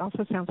 And it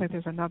also sounds like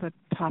there's another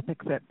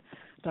topic that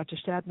Dr.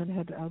 Shadman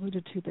had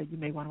alluded to that you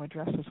may want to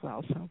address as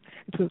well. So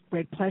it's with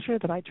great pleasure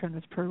that I turn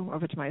this program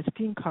over to my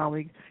esteemed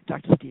colleague,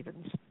 Dr.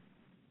 Stevens.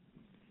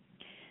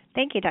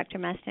 Thank you, Dr.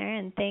 Messner,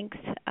 and thanks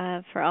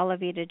for all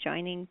of you to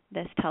joining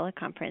this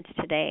teleconference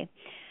today.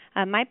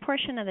 My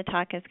portion of the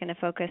talk is going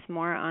to focus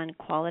more on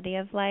quality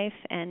of life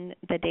and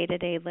the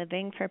day-to-day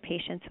living for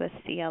patients with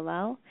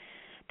CLL.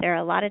 There are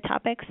a lot of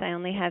topics. I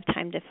only have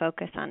time to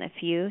focus on a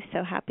few,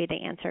 so happy to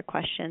answer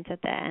questions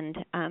at the end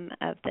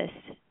of this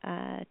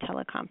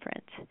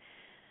teleconference.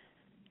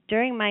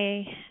 During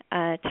my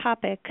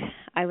topic,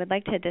 I would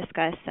like to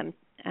discuss some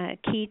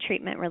key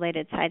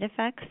treatment-related side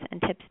effects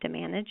and tips to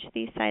manage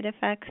these side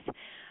effects.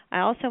 I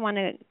also want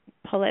to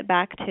pull it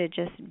back to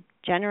just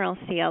general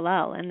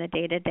CLL and the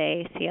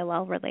day-to-day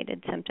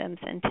CLL-related symptoms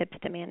and tips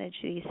to manage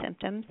these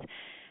symptoms.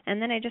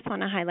 And then I just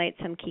want to highlight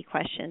some key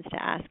questions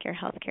to ask your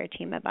healthcare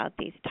team about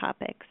these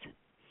topics.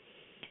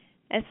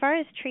 As far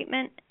as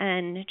treatment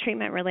and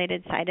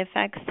treatment-related side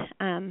effects,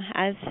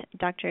 as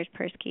Drs.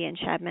 Persky and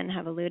Shadman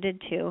have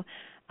alluded to,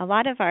 a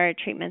lot of our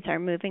treatments are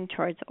moving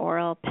towards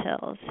oral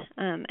pills.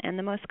 And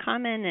the most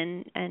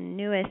common and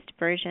newest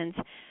versions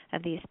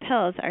of these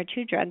pills are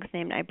two drugs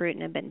named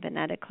ibrutinib and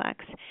venetoclax.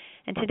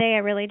 And today I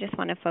really just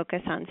want to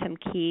focus on some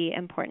key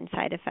important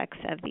side effects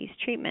of these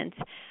treatments,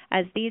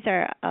 as these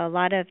are a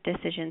lot of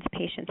decisions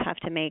patients have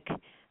to make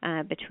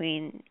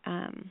between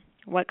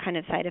what kind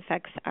of side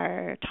effects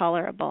are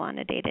tolerable on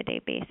a day-to-day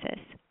basis.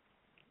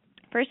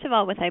 First of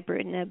all, with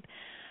ibrutinib,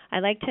 I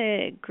like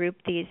to group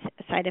these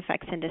side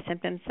effects into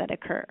symptoms that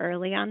occur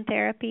early on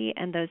therapy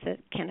and those that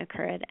can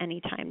occur at any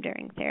time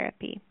during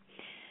therapy.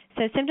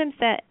 So symptoms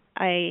that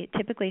I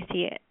typically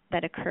see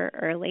that occur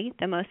early,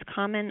 the most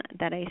common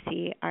that I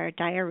see are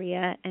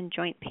diarrhea and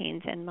joint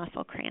pains and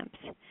muscle cramps.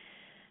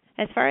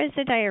 As far as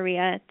the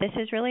diarrhea, this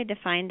is really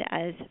defined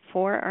as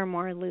 4 or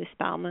more loose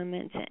bowel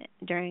movements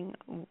during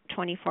a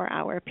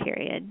 24-hour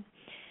period.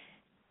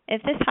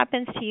 If this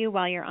happens to you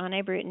while you're on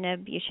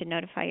ibrutinib, you should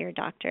notify your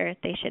doctor.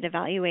 They should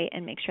evaluate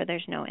and make sure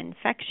there's no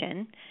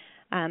infection,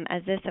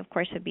 as this, of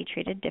course, would be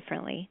treated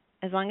differently.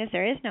 As long as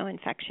there is no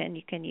infection,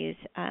 you can use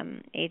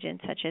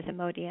agents such as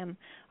Imodium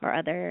or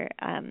other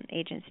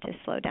agents to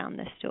slow down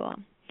the stool.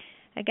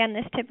 Again,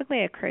 this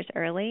typically occurs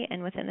early,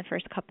 and within the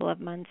first couple of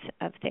months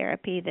of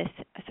therapy, this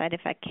side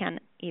effect can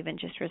even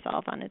just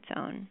resolve on its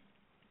own.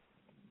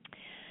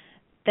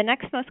 The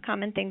next most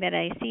common thing that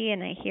I see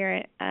and I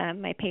hear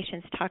my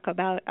patients talk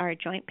about are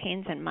joint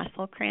pains and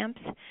muscle cramps.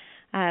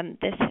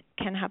 This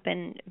can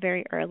happen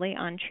very early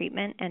on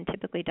treatment and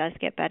typically does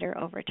get better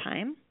over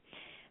time.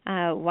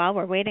 While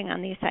we're waiting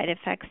on these side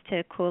effects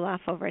to cool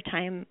off over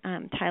time,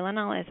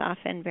 Tylenol is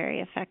often very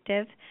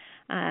effective.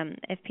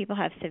 If people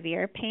have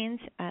severe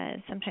pains,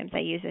 sometimes I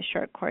use a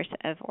short course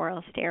of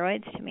oral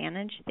steroids to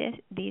manage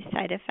these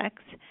side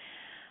effects.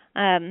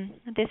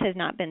 This has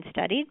not been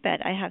studied,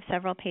 but I have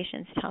several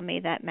patients tell me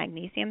that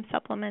magnesium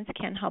supplements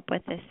can help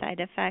with this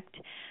side effect.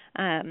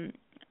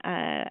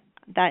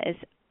 That is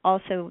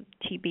also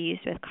to be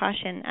used with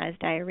caution, as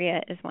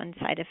diarrhea is one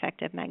side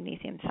effect of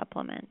magnesium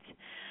supplements.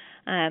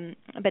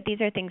 But these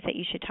are things that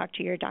you should talk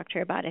to your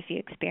doctor about if you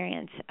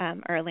experience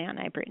early on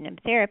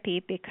ibrutinib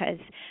therapy, because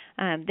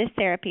this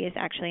therapy is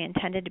actually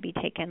intended to be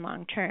taken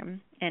long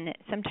term, and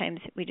sometimes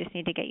we just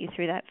need to get you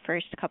through that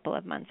first couple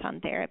of months on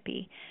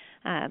therapy,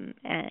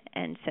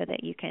 and so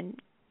that you can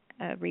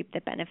reap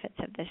the benefits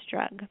of this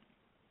drug.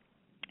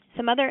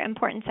 Some other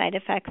important side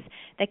effects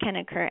that can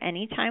occur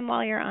anytime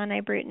while you're on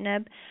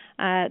ibrutinib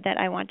that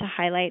I want to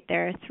highlight,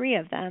 there are 3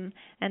 of them,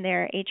 and they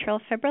are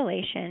atrial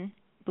fibrillation,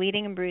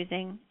 bleeding and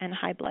bruising, and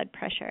high blood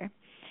pressure.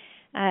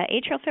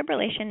 Atrial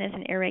fibrillation is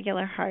an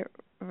irregular heart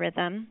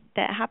rhythm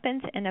that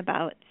happens in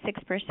about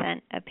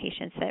 6% of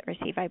patients that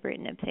receive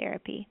ibrutinib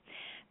therapy.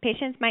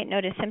 Patients might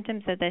notice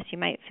symptoms of this. You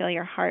might feel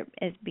your heart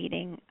is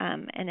beating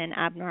in an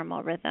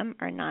abnormal rhythm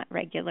or not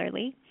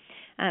regularly.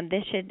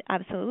 This should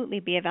absolutely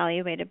be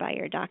evaluated by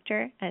your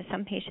doctor, as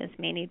some patients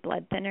may need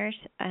blood thinners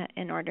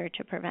in order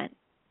to prevent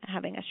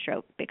having a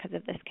stroke because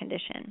of this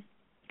condition.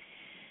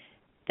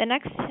 The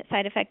next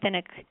side effect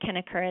that can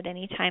occur at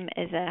any time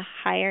is a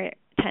higher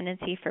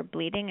tendency for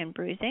bleeding and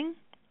bruising.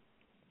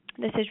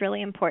 This is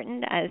really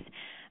important, as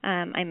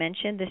I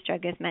mentioned, this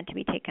drug is meant to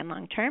be taken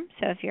long term.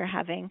 So if you're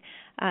having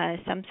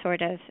some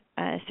sort of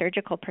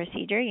surgical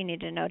procedure, you need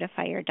to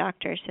notify your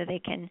doctor so they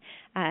can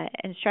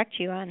instruct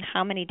you on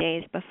how many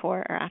days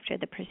before or after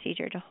the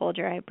procedure to hold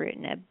your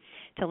ibrutinib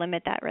to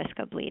limit that risk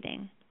of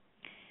bleeding.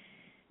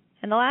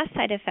 And the last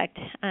side effect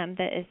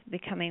that is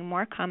becoming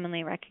more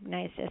commonly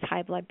recognized is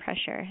high blood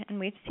pressure. And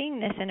we've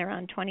seen this in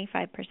around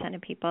 25%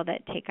 of people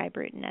that take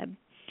ibrutinib.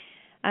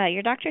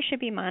 Your doctor should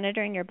be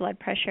monitoring your blood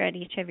pressure at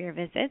each of your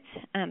visits,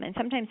 and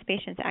sometimes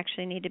patients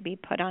actually need to be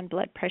put on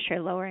blood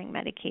pressure lowering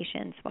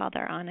medications while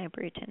they're on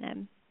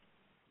ibrutinib.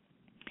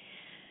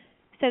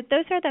 So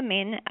those are the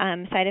main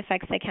side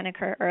effects that can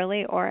occur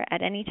early or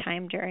at any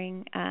time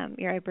during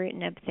your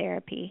ibrutinib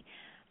therapy.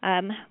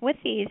 With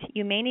these,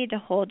 you may need to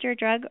hold your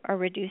drug or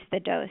reduce the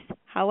dose.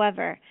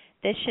 However,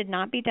 this should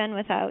not be done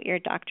without your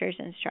doctor's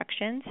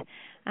instructions,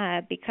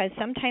 because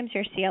sometimes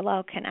your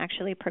CLL can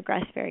actually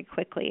progress very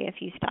quickly if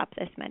you stop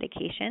this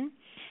medication.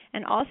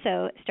 And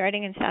also,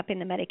 starting and stopping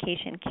the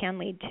medication can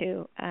lead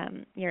to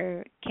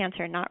your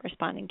cancer not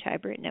responding to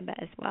ibrutinib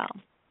as well.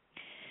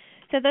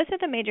 So those are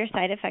the major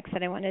side effects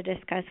that I want to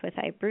discuss with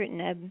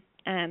ibrutinib.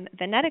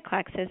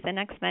 Venetoclax is the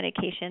next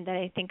medication that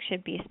I think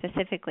should be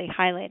specifically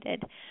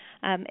highlighted.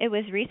 It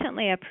was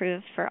recently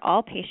approved for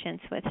all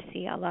patients with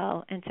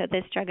CLL, and so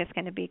this drug is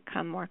going to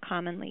become more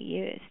commonly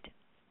used.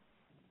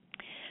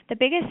 The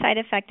biggest side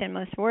effect and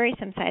most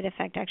worrisome side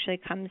effect actually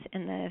comes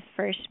in the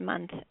first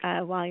month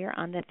while you're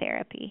on the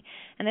therapy.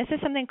 And this is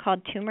something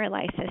called tumor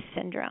lysis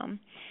syndrome.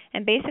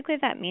 And basically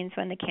that means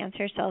when the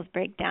cancer cells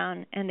break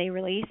down and they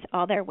release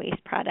all their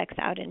waste products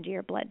out into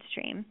your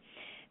bloodstream.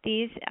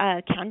 These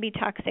can be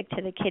toxic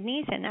to the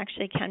kidneys and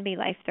actually can be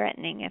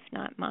life-threatening if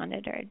not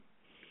monitored.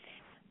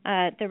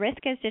 The risk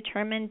is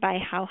determined by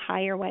how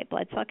high your white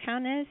blood cell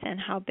count is and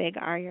how big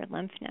are your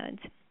lymph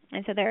nodes.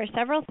 And so there are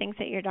several things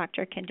that your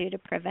doctor can do to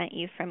prevent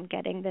you from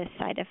getting this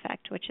side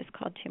effect, which is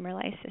called tumor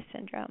lysis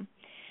syndrome.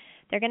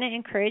 They're going to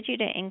encourage you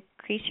to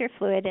increase your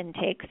fluid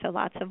intake, so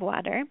lots of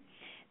water.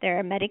 There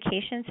are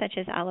medications such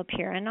as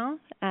allopurinol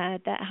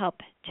that help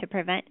to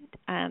prevent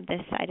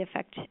this side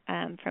effect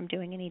from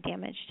doing any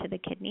damage to the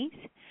kidneys.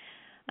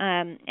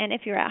 And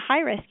if you're at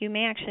high risk, you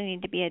may actually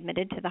need to be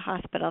admitted to the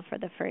hospital for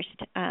the first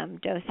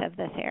dose of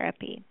the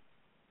therapy.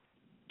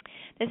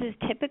 This is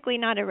typically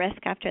not a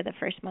risk after the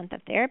first month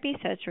of therapy,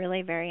 so it's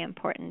really very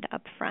important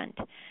up front.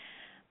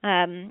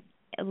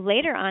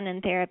 Later on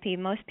in therapy,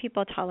 most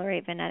people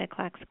tolerate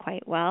venetoclax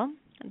quite well.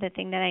 The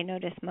thing that I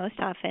notice most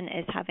often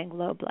is having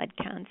low blood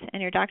counts,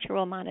 and your doctor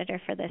will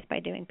monitor for this by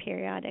doing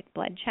periodic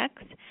blood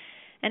checks.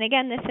 And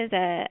again, this is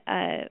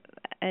a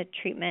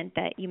treatment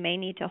that you may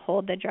need to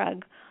hold the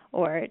drug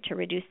or to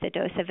reduce the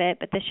dose of it,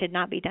 but this should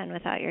not be done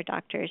without your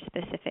doctor's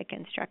specific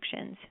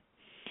instructions.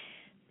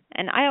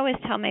 And I always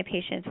tell my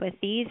patients with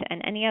these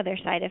and any other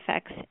side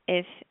effects,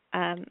 if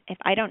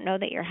I don't know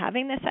that you're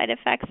having the side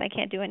effects, I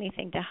can't do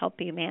anything to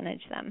help you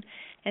manage them.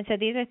 And so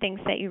these are things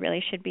that you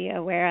really should be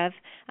aware of.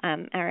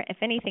 Or if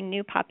anything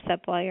new pops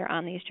up while you're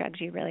on these drugs,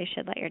 you really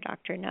should let your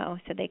doctor know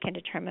so they can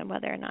determine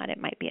whether or not it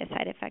might be a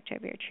side effect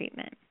of your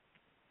treatment.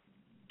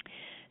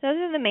 Those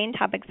are the main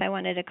topics I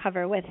wanted to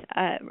cover with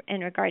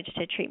in regards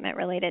to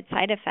treatment-related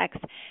side effects.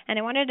 And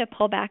I wanted to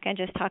pull back and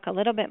just talk a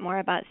little bit more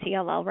about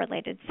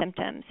CLL-related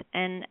symptoms.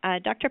 And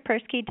Dr.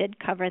 Persky did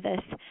cover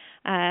this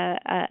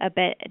a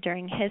bit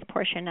during his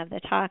portion of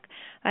the talk,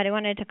 but I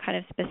wanted to kind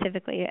of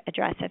specifically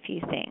address a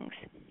few things.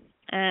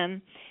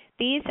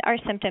 These are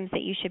symptoms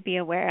that you should be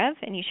aware of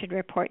and you should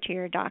report to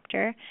your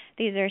doctor.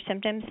 These are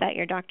symptoms that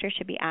your doctor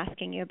should be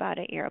asking you about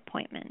at your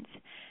appointments.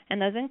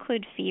 And those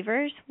include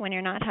fevers when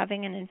you're not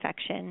having an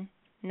infection,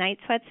 night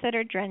sweats that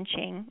are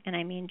drenching, and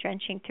I mean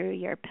drenching through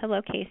your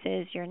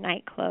pillowcases, your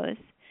night clothes,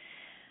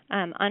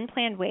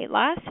 unplanned weight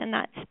loss, and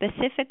that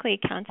specifically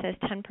counts as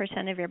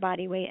 10% of your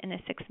body weight in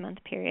a 6-month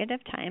period of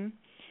time.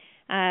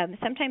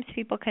 Sometimes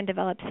people can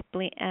develop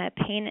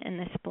pain in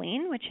the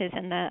spleen, which is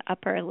in the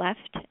upper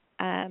left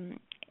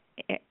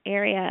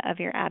area of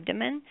your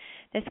abdomen.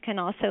 This can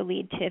also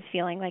lead to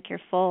feeling like you're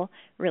full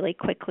really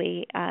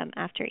quickly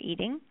after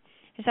eating.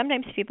 And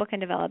sometimes people can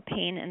develop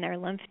pain in their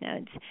lymph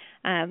nodes,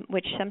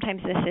 which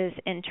sometimes this is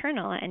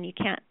internal and you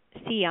can't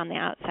see on the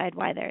outside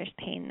why there's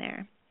pain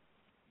there.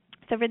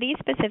 So for these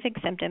specific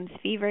symptoms,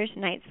 fevers,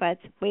 night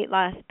sweats, weight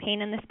loss,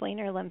 pain in the spleen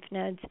or lymph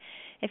nodes,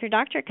 if your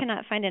doctor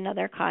cannot find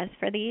another cause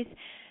for these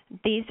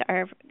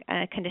are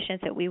conditions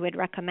that we would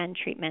recommend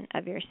treatment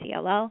of your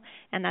CLL,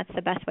 and that's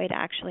the best way to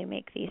actually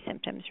make these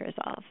symptoms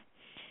resolve.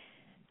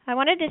 I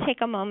wanted to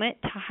take a moment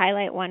to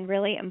highlight one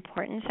really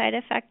important side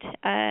effect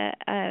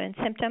and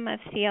symptom of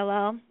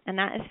CLL, and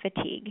that is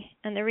fatigue.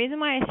 And the reason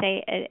why I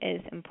say it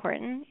is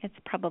important, it's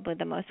probably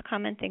the most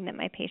common thing that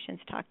my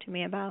patients talk to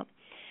me about.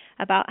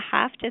 About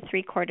half to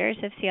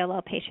 3/4 of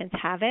CLL patients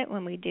have it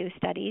when we do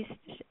studies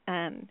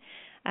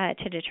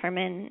to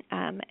determine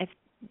if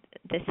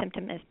the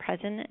symptom is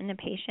present in a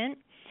patient.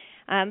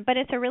 But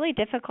it's a really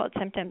difficult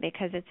symptom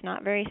because it's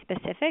not very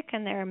specific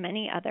and there are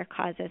many other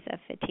causes of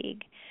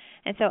fatigue.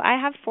 And so I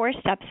have 4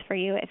 steps for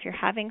you if you're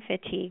having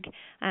fatigue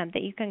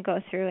that you can go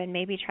through and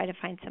maybe try to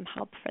find some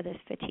help for this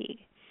fatigue.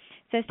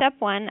 So step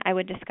 1, I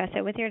would discuss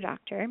it with your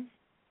doctor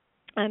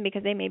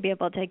because they may be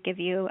able to give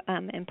you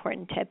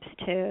important tips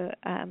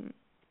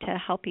to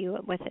help you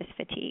with this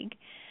fatigue.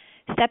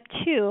 Step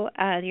 2,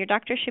 your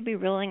doctor should be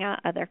ruling out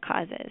other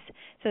causes.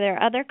 So there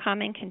are other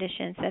common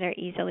conditions that are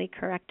easily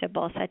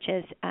correctable, such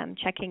as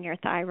checking your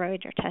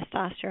thyroid, your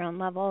testosterone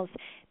levels,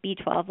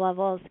 B12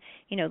 levels,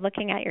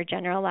 looking at your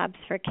general labs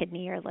for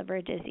kidney or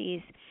liver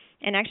disease,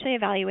 and actually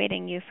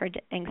evaluating you for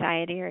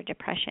anxiety or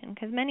depression,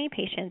 because many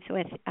patients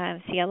with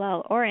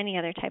CLL or any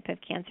other type of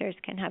cancers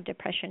can have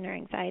depression or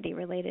anxiety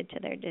related to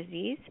their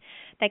disease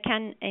that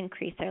can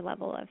increase their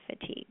level of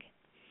fatigue.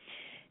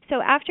 So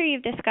after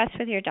you've discussed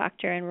with your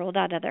doctor and ruled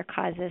out other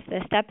causes,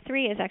 the step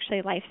 3 is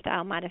actually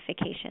lifestyle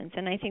modifications.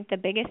 And I think the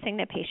biggest thing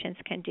that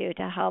patients can do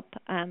to help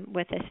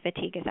with this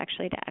fatigue is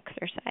actually to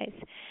exercise.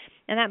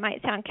 And that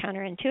might sound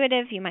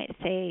counterintuitive. You might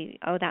say,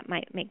 oh, that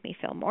might make me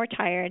feel more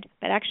tired.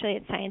 But actually,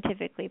 it's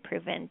scientifically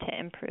proven to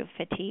improve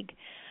fatigue.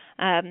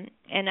 And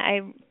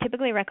I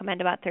typically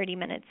recommend about 30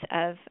 minutes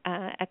of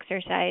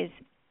exercise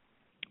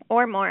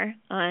or more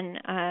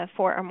on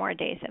 4 or more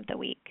days of the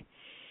week.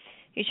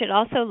 You should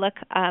also look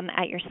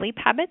at your sleep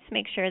habits.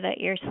 Make sure that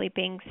you're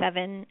sleeping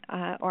 7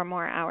 or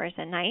more hours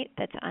a night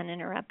that's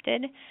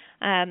uninterrupted,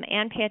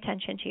 and pay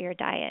attention to your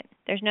diet.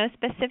 There's no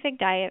specific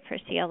diet for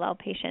CLL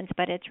patients,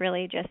 but it's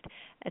really just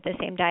the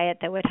same diet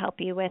that would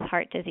help you with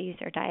heart disease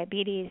or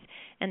diabetes,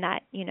 and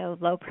that,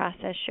 low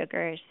processed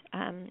sugars,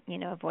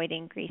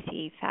 avoiding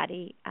greasy,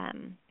 fatty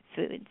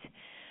foods.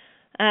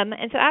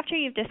 And so after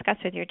you've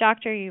discussed with your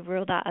doctor, you've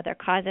ruled out other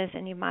causes,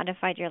 and you've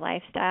modified your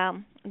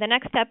lifestyle, the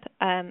next step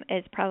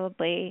is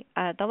probably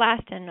the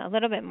last and a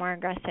little bit more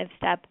aggressive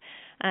step.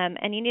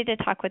 And you need to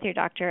talk with your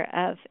doctor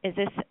of, is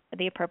this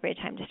the appropriate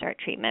time to start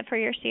treatment for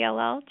your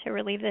CLL to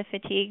relieve the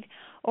fatigue?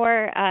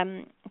 Or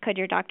could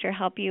your doctor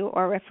help you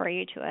or refer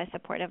you to a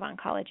supportive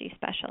oncology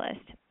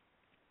specialist?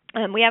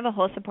 We have a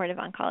whole supportive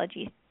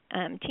oncology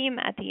team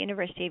at the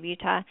University of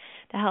Utah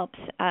that helps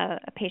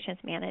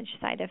patients manage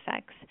side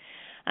effects.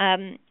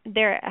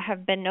 There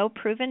have been no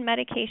proven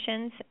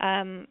medications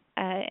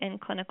in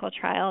clinical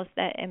trials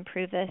that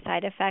improve the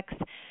side effects.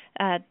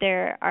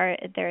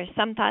 There is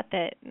some thought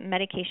that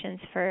medications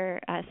for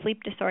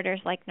sleep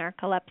disorders like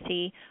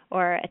narcolepsy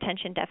or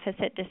attention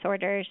deficit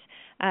disorders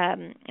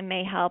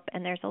may help,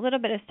 and there's a little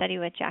bit of study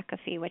with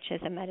Jakafi, which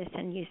is a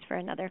medicine used for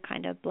another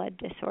kind of blood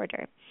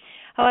disorder.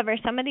 However,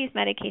 some of these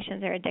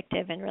medications are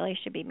addictive and really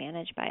should be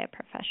managed by a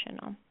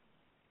professional.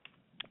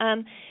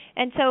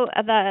 And so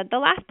the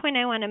last point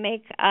I want to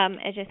make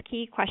is just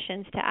key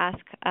questions to ask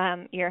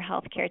your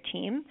healthcare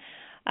team.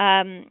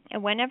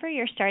 Whenever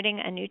you're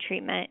starting a new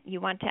treatment, you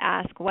want to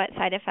ask, what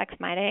side effects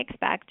might I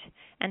expect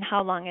and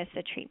how long is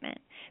the treatment?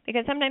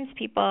 Because sometimes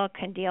people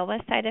can deal with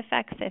side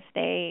effects if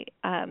they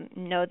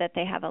know that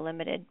they have a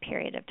limited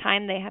period of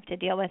time they have to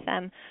deal with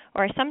them,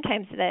 or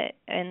sometimes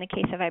in the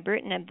case of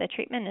ibrutinib, the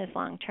treatment is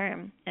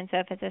long-term. And so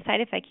if it's a side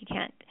effect you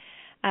can't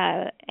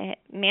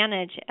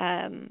manage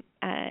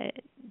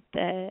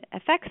the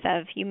effects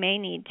of, you may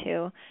need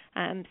to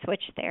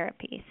switch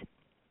therapies.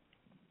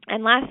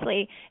 And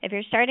lastly, if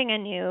you're starting a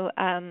new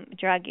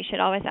drug, you should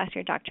always ask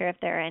your doctor if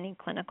there are any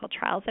clinical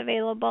trials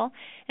available,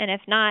 and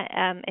if not,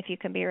 if you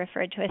can be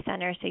referred to a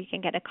center so you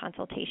can get a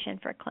consultation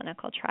for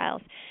clinical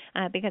trials.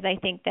 Because I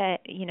think that,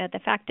 the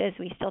fact is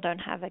we still don't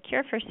have a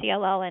cure for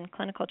CLL, and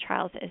clinical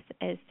trials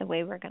is the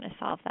way we're going to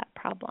solve that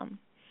problem.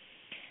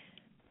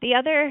 The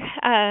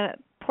other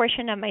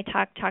portion of my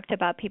talk talked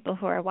about people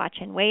who are watch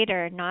and wait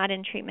or not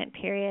in treatment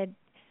period,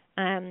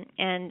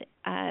 and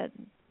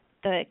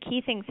the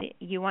key things that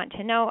you want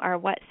to know are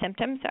what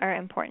symptoms are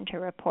important to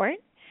report.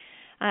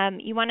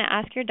 You want to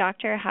ask your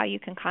doctor how you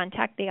can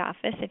contact the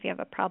office if you have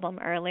a problem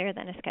earlier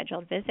than a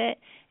scheduled visit,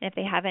 and if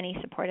they have any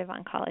supportive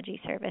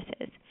oncology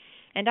services.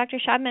 And Dr.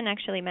 Schaubman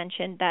actually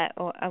mentioned that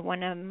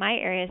one of my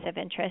areas of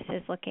interest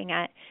is looking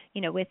at,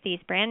 with these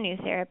brand new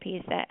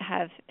therapies that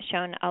have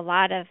shown a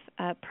lot of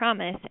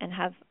promise and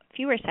have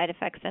fewer side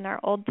effects than our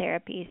old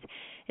therapies,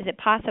 is it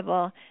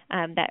possible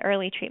that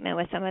early treatment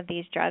with some of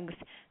these drugs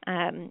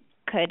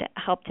could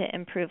help to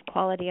improve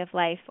quality of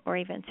life or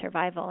even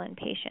survival in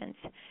patients?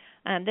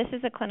 This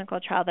is a clinical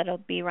trial that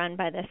will be run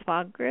by the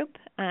SWOG group,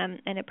 and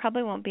it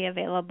probably won't be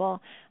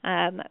available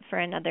for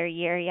another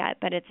year yet,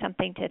 but it's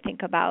something to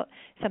think about,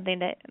 something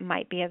that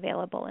might be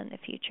available in the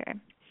future.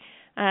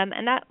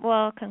 And that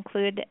will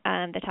conclude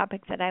the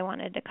topics that I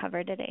wanted to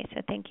cover today,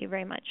 so thank you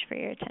very much for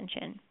your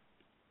attention.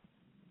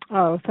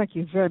 Oh, thank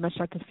you very much,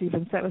 Dr.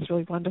 Stevens. That was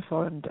really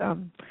wonderful and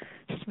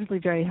just really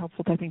very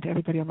helpful, I think, to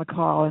everybody on the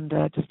call. And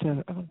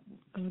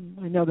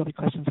I know there'll be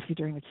questions for you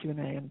during the Q&A,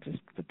 and just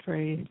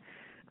very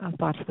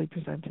thoughtfully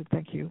presented.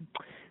 Thank you.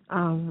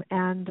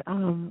 And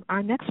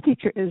our next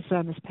speaker is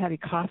Ms. Patty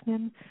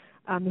Kaufman.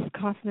 Ms.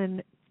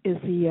 Kaufman is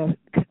the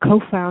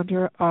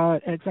co-founder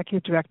and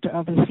executive director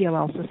of the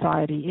CLL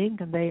Society,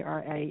 Inc., and they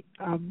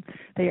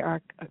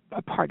are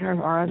a partner of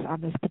ours on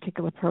this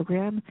particular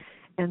program.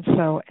 And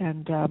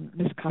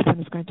Ms. Kaufman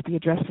is going to be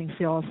addressing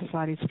CLL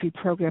Society's few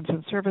programs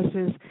and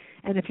services.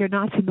 And if you're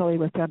not familiar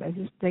with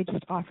them, they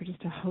just offer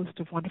just a host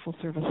of wonderful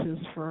services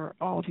for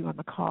all of you on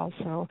the call.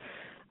 So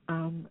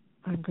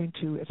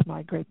it's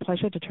my great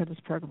pleasure to turn this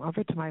program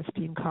over to my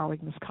esteemed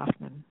colleague, Ms.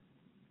 Kaufman.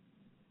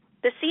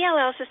 The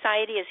CLL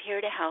Society is here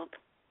to help.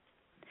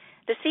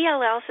 The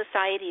CLL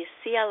Society is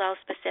CLL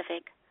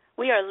specific.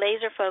 We are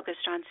laser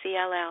focused on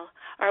CLL.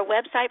 Our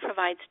website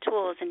provides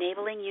tools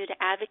enabling you to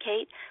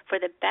advocate for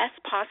the best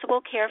possible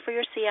care for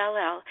your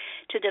CLL,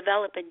 to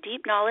develop a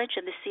deep knowledge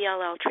of the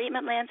CLL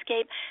treatment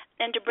landscape,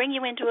 and to bring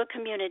you into a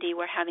community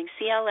where having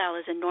CLL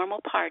is a normal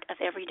part of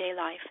everyday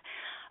life.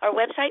 Our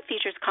website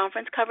features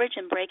conference coverage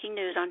and breaking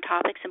news on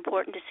topics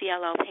important to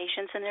CLL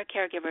patients and their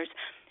caregivers.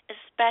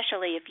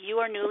 Especially if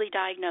you are newly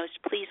diagnosed,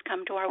 please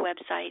come to our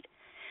website.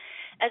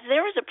 As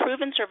there is a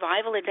proven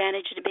survival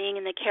advantage to being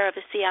in the care of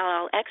a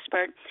CLL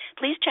expert,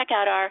 please check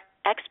out our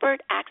Expert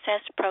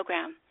Access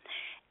program.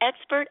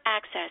 Expert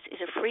Access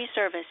is a free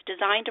service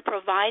designed to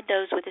provide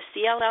those with a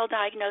CLL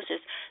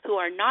diagnosis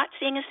who are not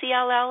seeing a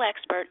CLL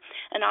expert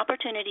an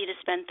opportunity to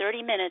spend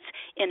 30 minutes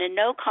in a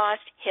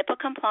no-cost,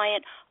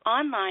 HIPAA-compliant,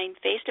 online,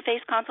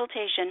 face-to-face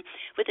consultation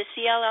with a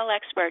CLL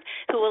expert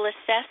who will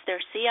assess their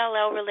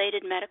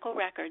CLL-related medical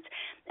records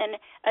and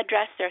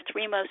address their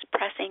 3 most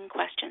pressing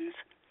questions.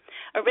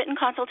 A written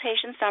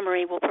consultation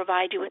summary will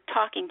provide you with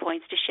talking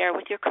points to share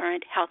with your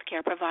current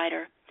healthcare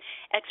provider.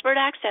 Expert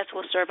Access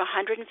will serve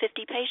 150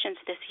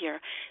 patients this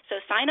year, so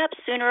sign up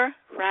sooner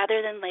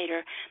rather than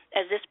later,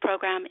 as this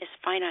program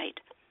is finite.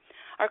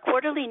 Our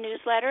quarterly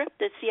newsletter,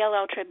 the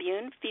CLL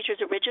Tribune,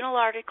 features original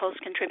articles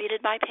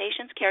contributed by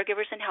patients,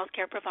 caregivers, and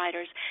healthcare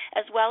providers,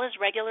 as well as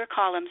regular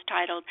columns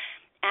titled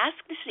Ask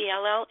the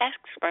CLL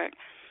Expert,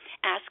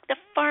 Ask the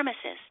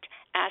Pharmacist,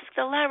 Ask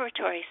the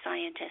Laboratory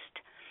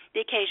Scientist.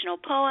 The occasional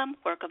poem,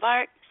 work of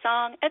art,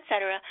 song,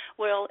 etc.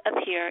 will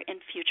appear in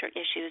future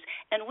issues,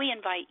 and we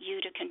invite you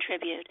to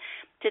contribute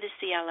to the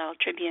CLL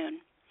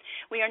Tribune.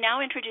 We are now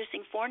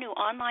introducing 4 new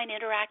online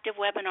interactive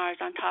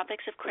webinars on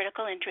topics of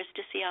critical interest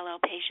to CLL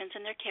patients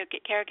and their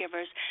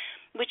caregivers,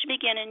 which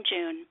begin in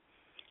June.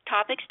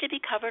 Topics to be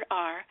covered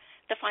are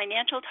the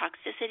financial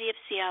toxicity of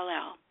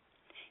CLL,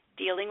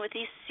 dealing with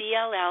the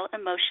CLL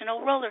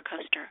emotional roller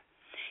coaster,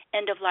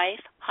 end of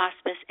life,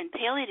 hospice, and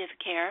palliative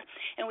care,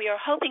 and we are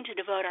hoping to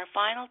devote our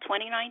final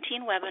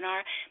 2019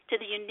 webinar to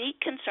the unique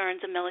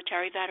concerns of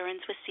military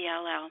veterans with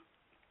CLL.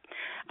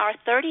 Our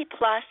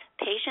 30-plus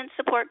patient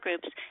support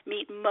groups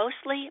meet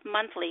mostly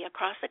monthly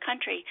across the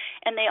country,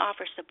 and they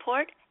offer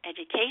support,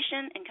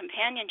 education, and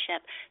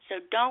companionship,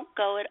 so don't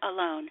go it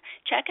alone.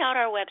 Check out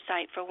our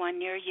website for one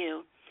near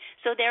you.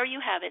 So there you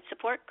have it,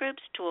 support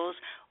groups, tools,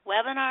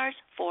 webinars,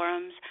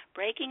 forums,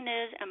 breaking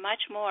news, and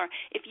much more.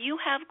 If you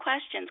have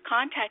questions,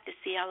 contact the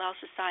CLL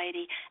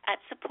Society at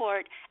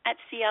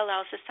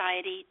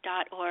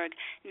support@cllsociety.org.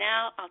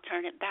 Now I'll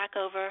turn it back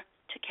over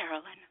to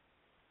Carolyn.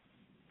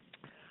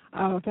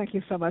 Oh, thank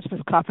you so much,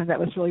 Ms. Kaufman. That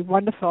was really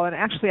wonderful. And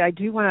actually, I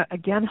do want to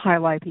again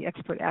highlight the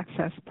Expert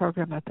Access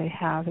program that they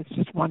have. It's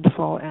just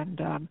wonderful,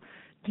 and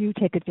do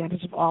take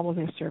advantage of all of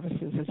their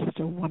services. It's just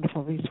a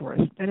wonderful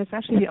resource. And it's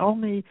actually the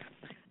only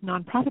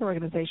nonprofit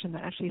organization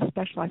that actually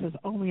specializes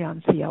only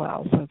on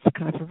CLL. So it's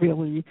kind of a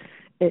really,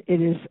 it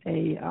is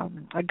a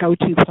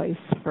go-to place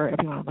for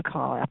everyone on the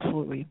call,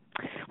 absolutely.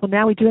 Well,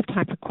 now we do have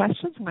time for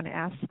questions. I'm going to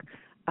ask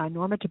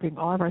Norma to bring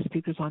all of our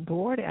speakers on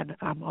board and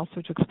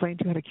also to explain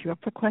to you how to queue up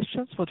for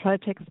questions. We'll try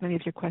to take as many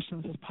of your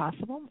questions as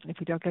possible. And if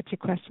we don't get to your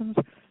questions,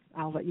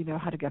 I'll let you know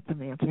how to get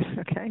them answered,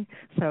 okay?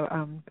 So,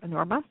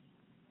 Norma?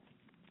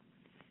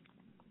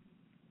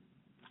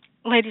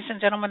 Ladies and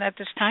gentlemen, at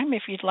this time,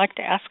 if you'd like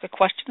to ask a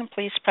question,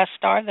 please press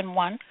star then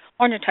 1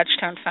 on your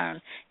touch-tone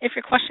phone. If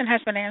your question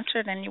has been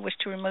answered and you wish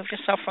to remove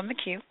yourself from the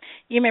queue,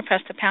 you may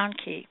press the pound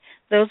key.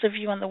 Those of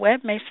you on the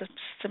web may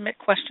submit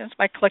questions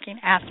by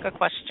clicking Ask a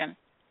Question.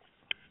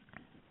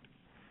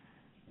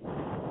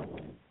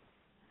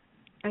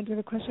 And we have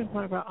a question from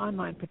one of our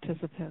online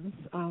participants.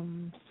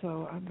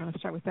 So I'm going to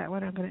start with that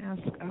one. I'm going to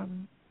ask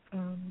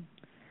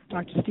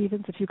Dr.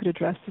 Stevens if you could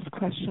address this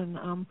question.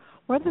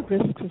 What are the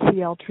risks of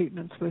CL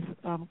treatments with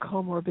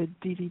comorbid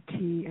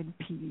DVT and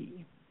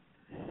PE?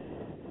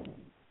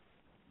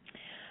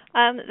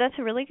 That's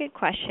a really good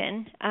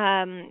question.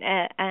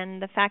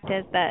 And the fact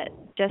is that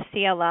just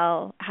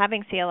CLL,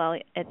 having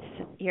CLL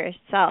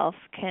yourself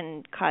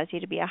can cause you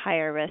to be a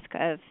higher risk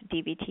of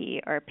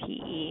DVT or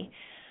PE.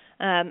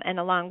 And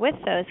along with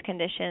those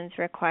conditions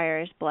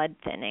requires blood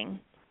thinning.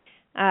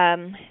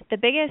 The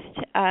biggest,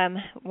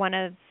 one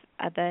of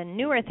the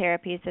newer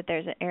therapies that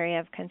there's an area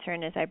of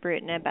concern is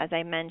ibrutinib. As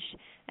I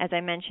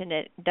mentioned,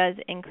 it does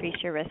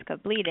increase your risk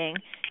of bleeding.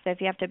 So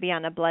if you have to be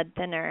on a blood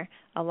thinner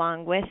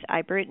along with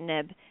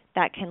ibrutinib,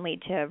 that can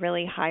lead to a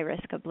really high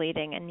risk of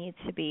bleeding and needs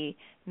to be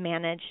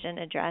managed and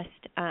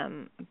addressed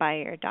by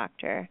your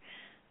doctor.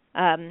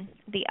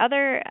 The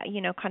other,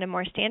 kind of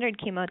more standard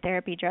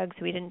chemotherapy drugs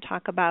we didn't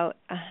talk about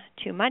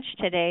too much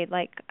today,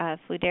 like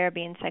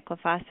fludarabine,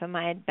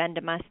 cyclophosphamide,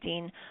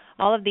 bendamustine,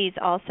 all of these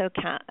also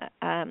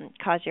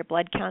cause your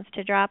blood counts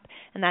to drop,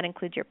 and that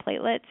includes your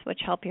platelets,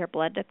 which help your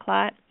blood to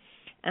clot.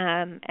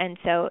 And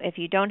so if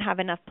you don't have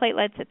enough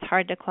platelets, it's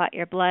hard to clot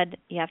your blood.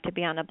 You have to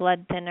be on a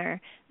blood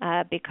thinner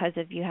because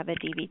if you have a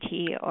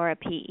DVT or a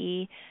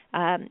PE.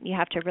 You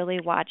have to really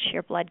watch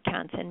your blood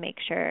counts and make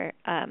sure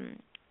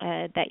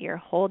that you're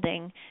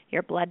holding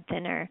your blood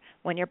thinner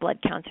when your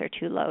blood counts are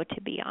too low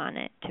to be on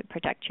it to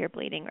protect your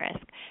bleeding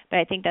risk. But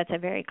I think that's a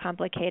very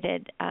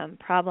complicated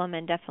problem,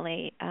 and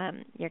definitely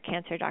your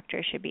cancer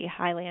doctor should be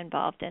highly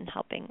involved in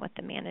helping with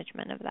the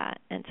management of that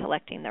and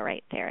selecting the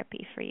right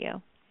therapy for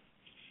you.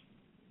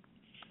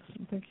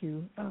 Thank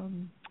you.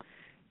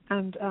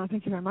 And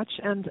thank you very much.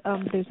 And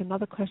there's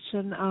another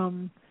question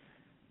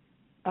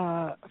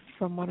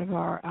from one of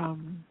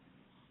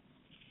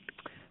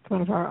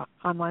our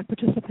online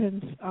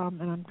participants,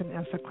 and I'm going to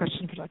ask a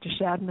question for Dr.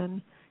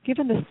 Shadman.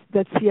 Given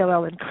that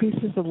CLL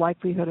increases the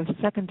likelihood of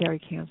secondary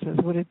cancers,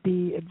 would it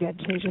be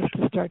advantageous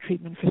to start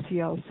treatment for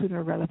CLL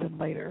sooner rather than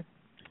later?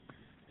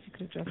 If you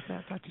could address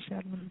that, Dr.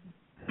 Shadman.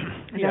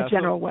 In a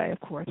general way, of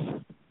course.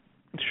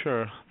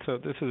 Sure. So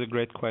this is a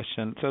great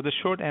question. So the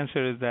short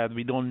answer is that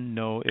we don't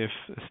know if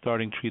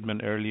starting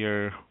treatment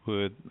earlier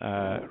would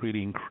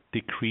really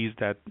decrease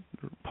that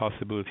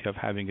possibility of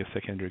having a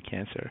secondary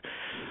cancer.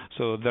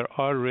 So there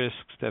are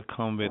risks that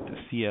come with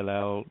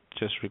CLL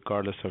just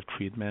regardless of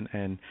treatment,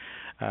 and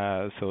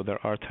so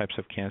there are types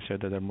of cancer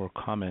that are more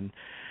common.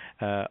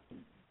 I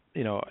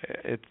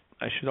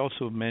should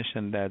also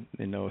mention that,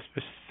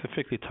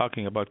 specifically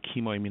talking about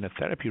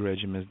chemoimmunotherapy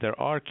regimens, there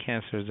are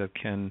cancers that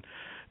can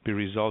be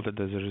resulted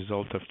as a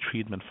result of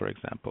treatment, for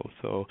example.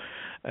 So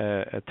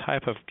a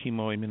type of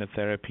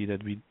chemoimmunotherapy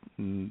that we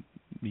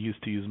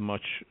used to use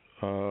much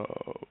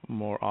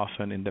more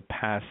often in the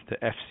past, the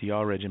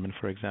FCR regimen,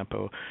 for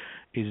example,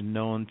 is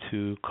known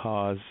to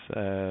cause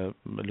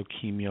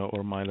leukemia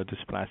or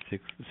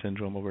myelodysplastic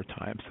syndrome over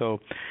time.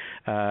 So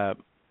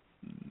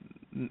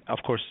of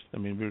course,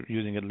 we're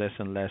using it less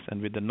and less,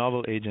 and with the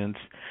novel agents,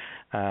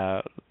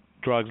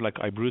 drugs like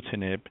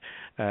ibrutinib,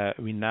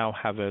 we now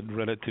have a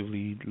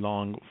relatively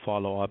long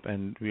follow-up,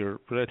 and we're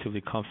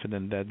relatively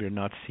confident that we're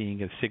not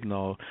seeing a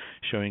signal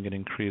showing an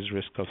increased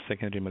risk of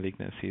secondary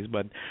malignancies.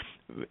 But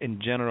in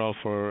general,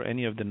 for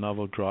any of the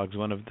novel drugs,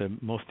 one of the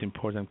most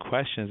important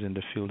questions in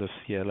the field of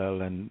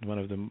CLL and one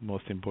of the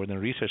most important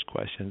research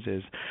questions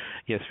is,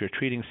 yes, we're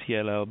treating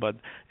CLL, but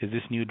is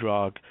this new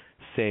drug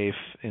safe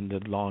in the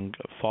long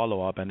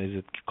follow-up, and is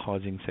it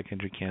causing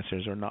secondary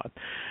cancers or not?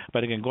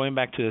 But again, going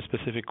back to the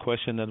specific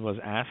question that was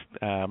asked,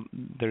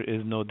 there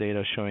is no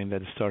data showing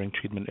that starting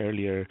treatment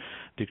earlier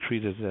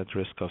decreases that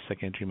risk of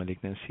secondary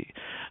malignancy.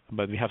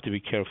 But we have to be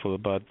careful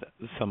about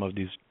some of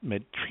these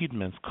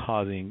treatments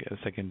causing a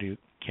secondary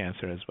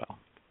cancer as well.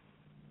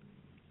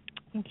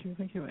 Thank you.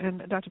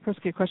 And Dr.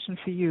 Persky, a question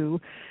for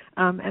you,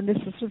 and this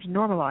is sort of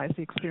normalize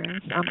the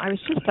experience. I was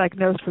just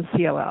diagnosed with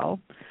CLL.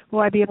 Will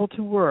I be able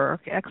to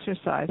work,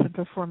 exercise, and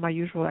perform my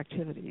usual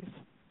activities?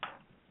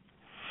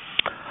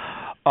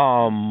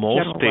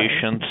 Most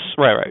patients,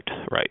 right.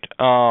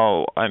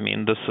 I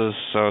mean, this is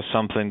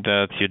something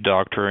that your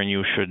doctor and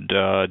you should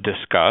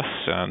discuss,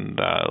 and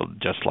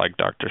just like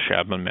Dr.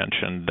 Shabman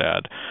mentioned,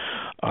 that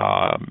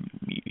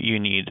you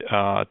need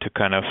to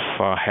kind of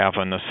have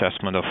an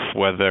assessment of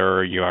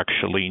whether you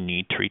actually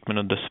need treatment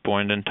at this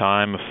point in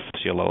time, if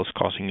CLL is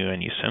causing you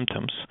any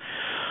symptoms.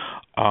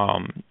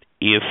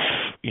 If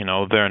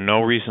there are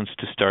no reasons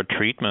to start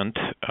treatment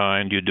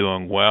and you're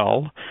doing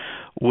well,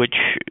 which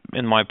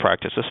in my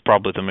practice is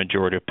probably the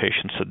majority of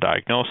patients at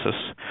diagnosis,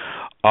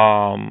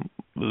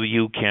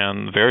 you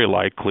can very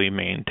likely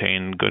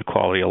maintain good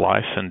quality of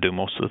life and do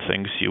most of the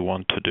things you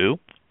want to do.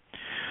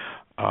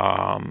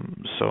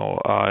 So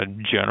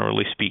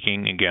generally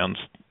speaking, again,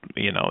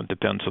 it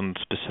depends on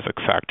specific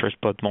factors,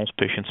 but most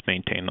patients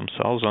maintain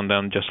themselves. And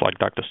then, just like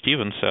Dr.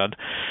 Stevens said,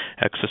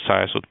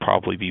 exercise would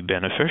probably be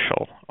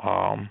beneficial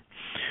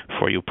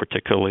for you,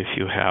 particularly if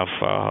you have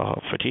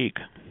fatigue.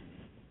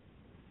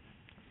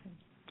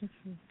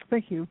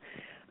 Thank you.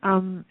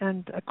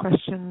 And a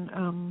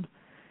question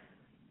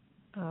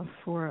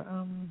for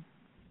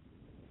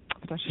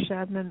Dr.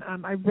 Shadman.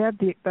 I read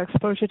the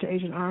exposure to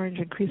Agent Orange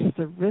increases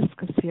the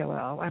risk of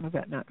CLL. I'm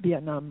a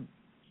Vietnam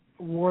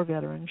War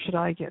veteran. Should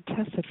I get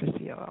tested for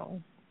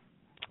CLL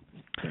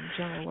in a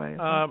general way?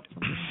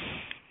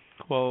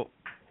 Well,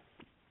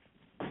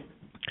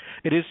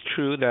 it is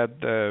true that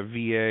the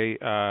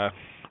VA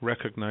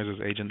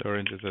recognizes Agent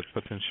Orange as a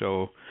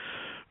potential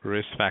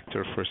risk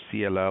factor for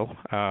CLL.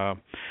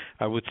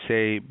 I would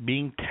say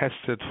being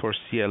tested for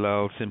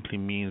CLL simply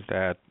means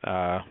that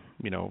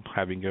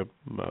having a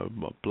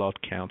blood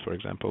count, for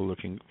example,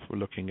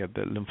 looking at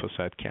the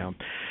lymphocyte count,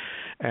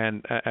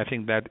 and I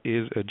think that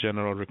is a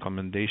general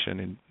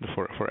recommendation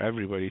for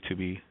everybody to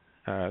be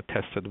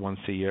tested once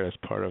a year as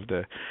part of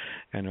the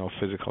annual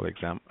physical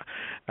exam.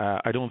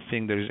 I don't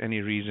think there is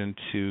any reason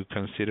to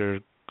consider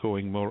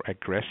going more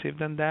aggressive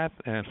than that,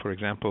 and for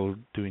example,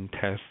 doing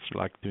tests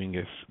like doing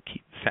a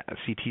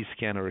CT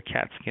scan or a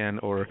CAT scan,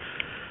 or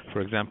for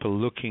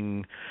example,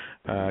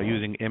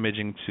 using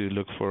imaging to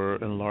look for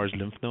enlarged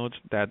lymph nodes.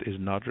 That is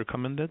not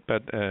recommended,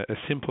 but a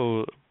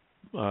simple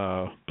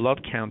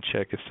blood count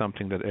check is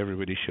something that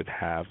everybody should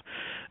have,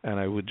 and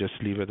I would just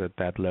leave it at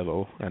that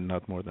level and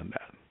not more than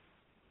that.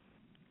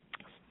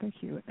 Thank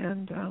you.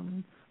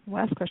 And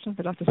last question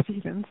for Dr.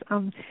 Stevens.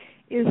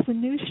 Is the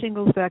new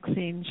shingles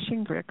vaccine,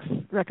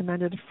 Shingrix,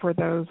 recommended for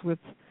those with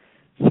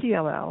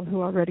CLL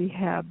who already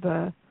had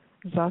the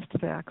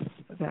Zostavax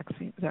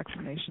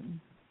vaccination?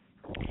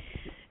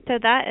 So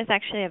that is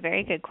actually a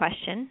very good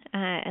question,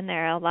 and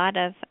there are a lot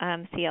of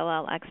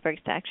CLL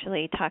experts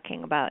actually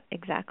talking about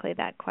exactly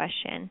that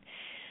question.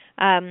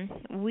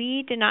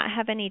 We do not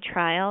have any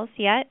trials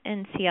yet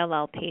in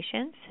CLL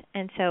patients,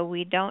 and so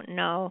we don't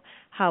know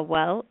how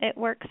well it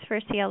works for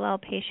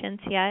CLL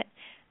patients yet,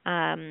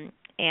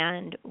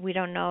 and we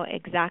don't know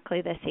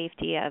exactly the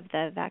safety of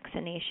the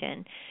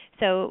vaccination.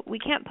 So we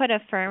can't put a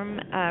firm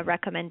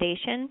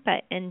recommendation,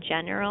 but in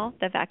general,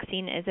 the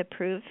vaccine is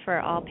approved for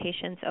all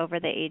patients over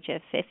the age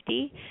of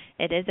 50.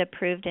 It is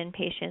approved in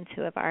patients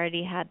who have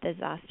already had the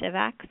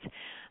Zostavax.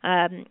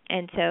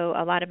 And so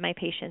a lot of my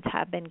patients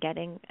have been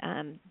getting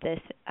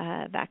this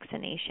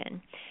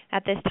vaccination.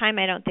 At this time,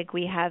 I don't think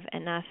we have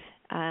enough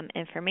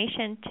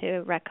information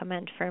to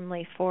recommend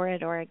firmly for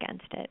it or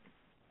against it.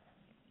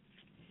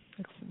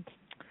 Excellent.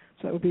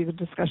 So that would be the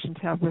discussion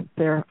to have with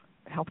their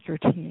healthcare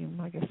team.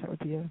 I guess that would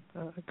be a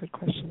good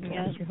question to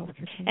ask your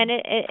healthcare team. And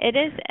it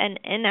is an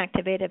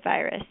inactivated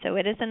virus, so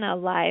it isn't a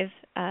live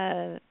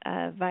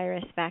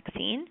virus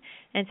vaccine.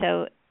 And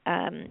so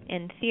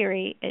in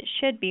theory, it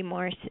should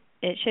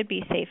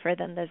be safer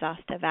than the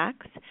Zostavax.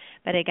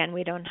 But again,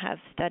 we don't have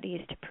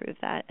studies to prove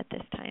that at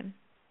this time.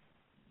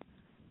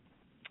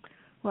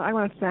 Well, I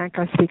want to thank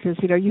our speakers.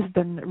 You've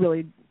been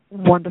really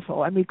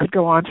wonderful, and we could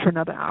go on for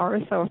another hour or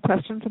so of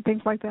questions and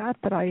things like that,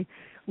 but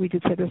we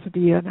did say this would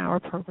be an hour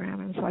program,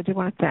 and so I do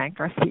want to thank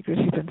our speakers.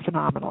 You've been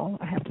phenomenal,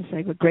 I have to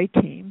say, a great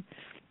team.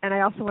 And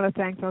I also want to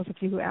thank those of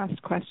you who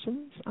asked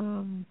questions,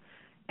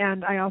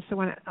 and I also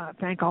want to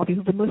thank all of you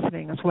who've been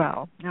listening as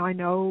well. Now, I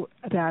know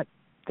that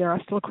there are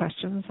still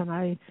questions, and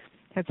I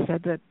had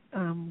said that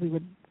we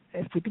would,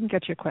 if we didn't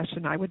get to your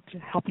question, I would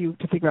help you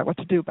to figure out what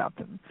to do about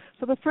them.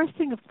 So the first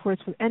thing, of course,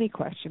 with any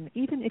question,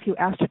 even if you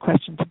asked a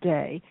question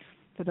today,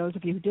 for those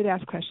of you who did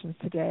ask questions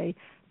today,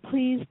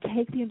 please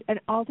take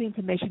all the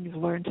information you've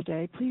learned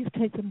today, please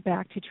take them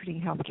back to your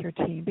treating healthcare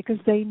team, because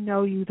they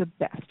know you the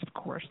best, of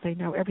course. They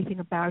know everything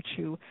about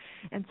you.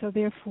 And so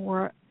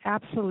therefore,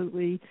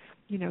 absolutely,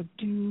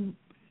 do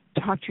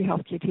talk to your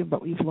healthcare team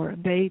about what you've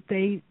learned.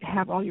 They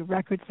have all your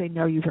records. They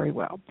know you very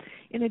well.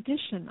 In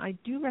addition, I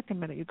do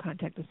recommend that you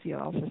contact the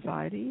CLL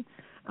Society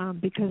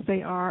because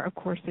they are, of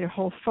course, their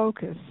whole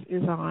focus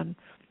is on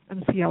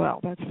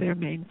CLL. That's their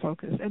main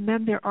focus. And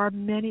then there are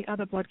many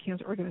other blood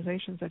cancer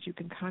organizations that you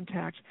can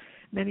contact.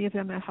 Many of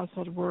them are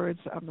household words,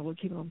 the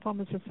Leukemia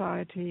Lymphoma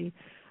Society,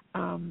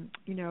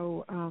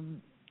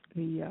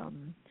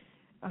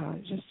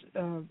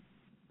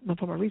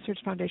 Lymphoma Research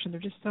Foundation. There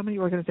are just so many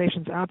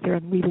organizations out there,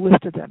 and we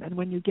listed them. And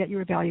when you get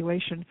your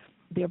evaluation,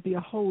 there'll be a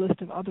whole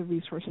list of other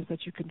resources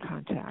that you can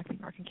contact, the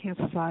American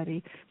Cancer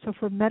Society. So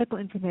for medical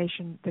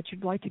information that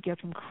you'd like to get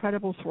from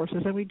credible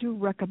sources, and we do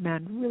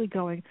recommend really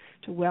going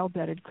to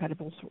well-vetted,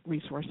 credible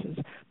resources.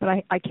 But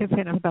I can't say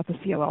enough about the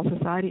CLL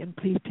Society, and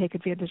please take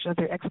advantage of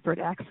their expert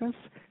access.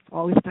 It's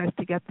always nice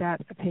to get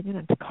that opinion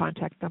and to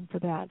contact them for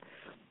that.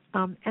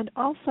 And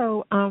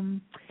also,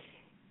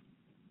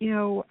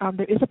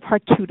 there is a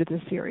part 2 to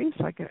this series,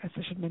 so I guess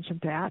I should mention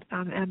that.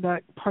 And the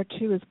part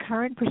 2 is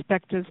current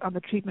perspectives on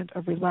the treatment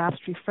of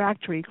relapsed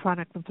refractory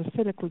chronic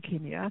lymphocytic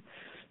leukemia.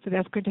 So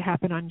that's going to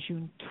happen on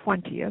June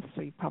 20th.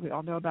 So you probably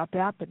all know about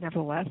that, but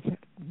nevertheless,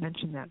 I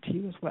mention that to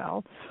you as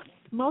well.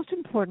 Most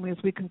importantly, as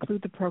we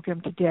conclude the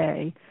program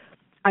today,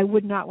 I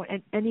would not want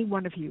any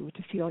one of you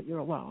to feel that you're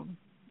alone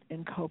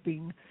in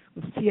coping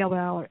with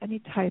CLL or any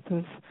type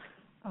of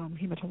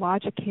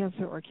hematologic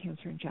cancer or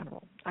cancer in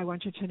general. I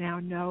want you to now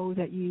know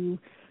that you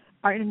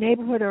are in a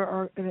neighborhood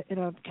or in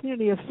a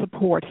community of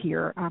support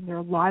here. There are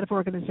a lot of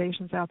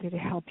organizations out there to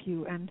help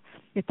you, and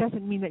it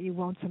doesn't mean that you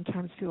won't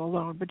sometimes feel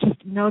alone, but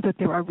just know that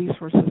there are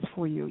resources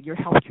for you. Your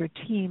healthcare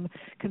team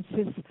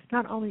consists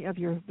not only of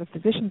the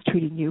physicians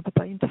treating you, but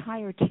the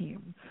entire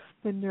team,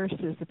 the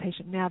nurses, the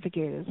patient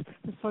navigators,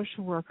 the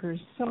social workers,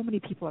 so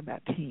many people on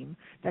that team,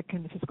 the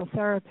physical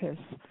therapists,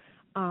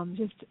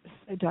 just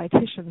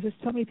dietitians. There's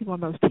so many people on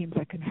those teams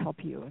that can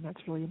help you, and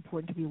that's really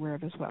important to be aware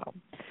of as well.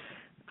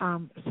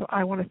 So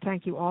I want to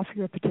thank you all for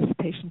your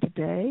participation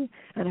today,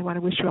 and I want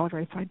to wish you all a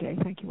very fine day.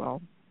 Thank you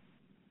all.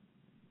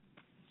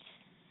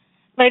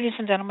 Ladies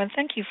and gentlemen,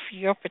 thank you for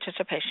your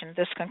participation.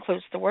 This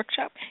concludes the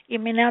workshop. You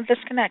may now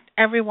disconnect.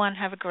 Everyone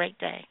have a great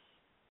day.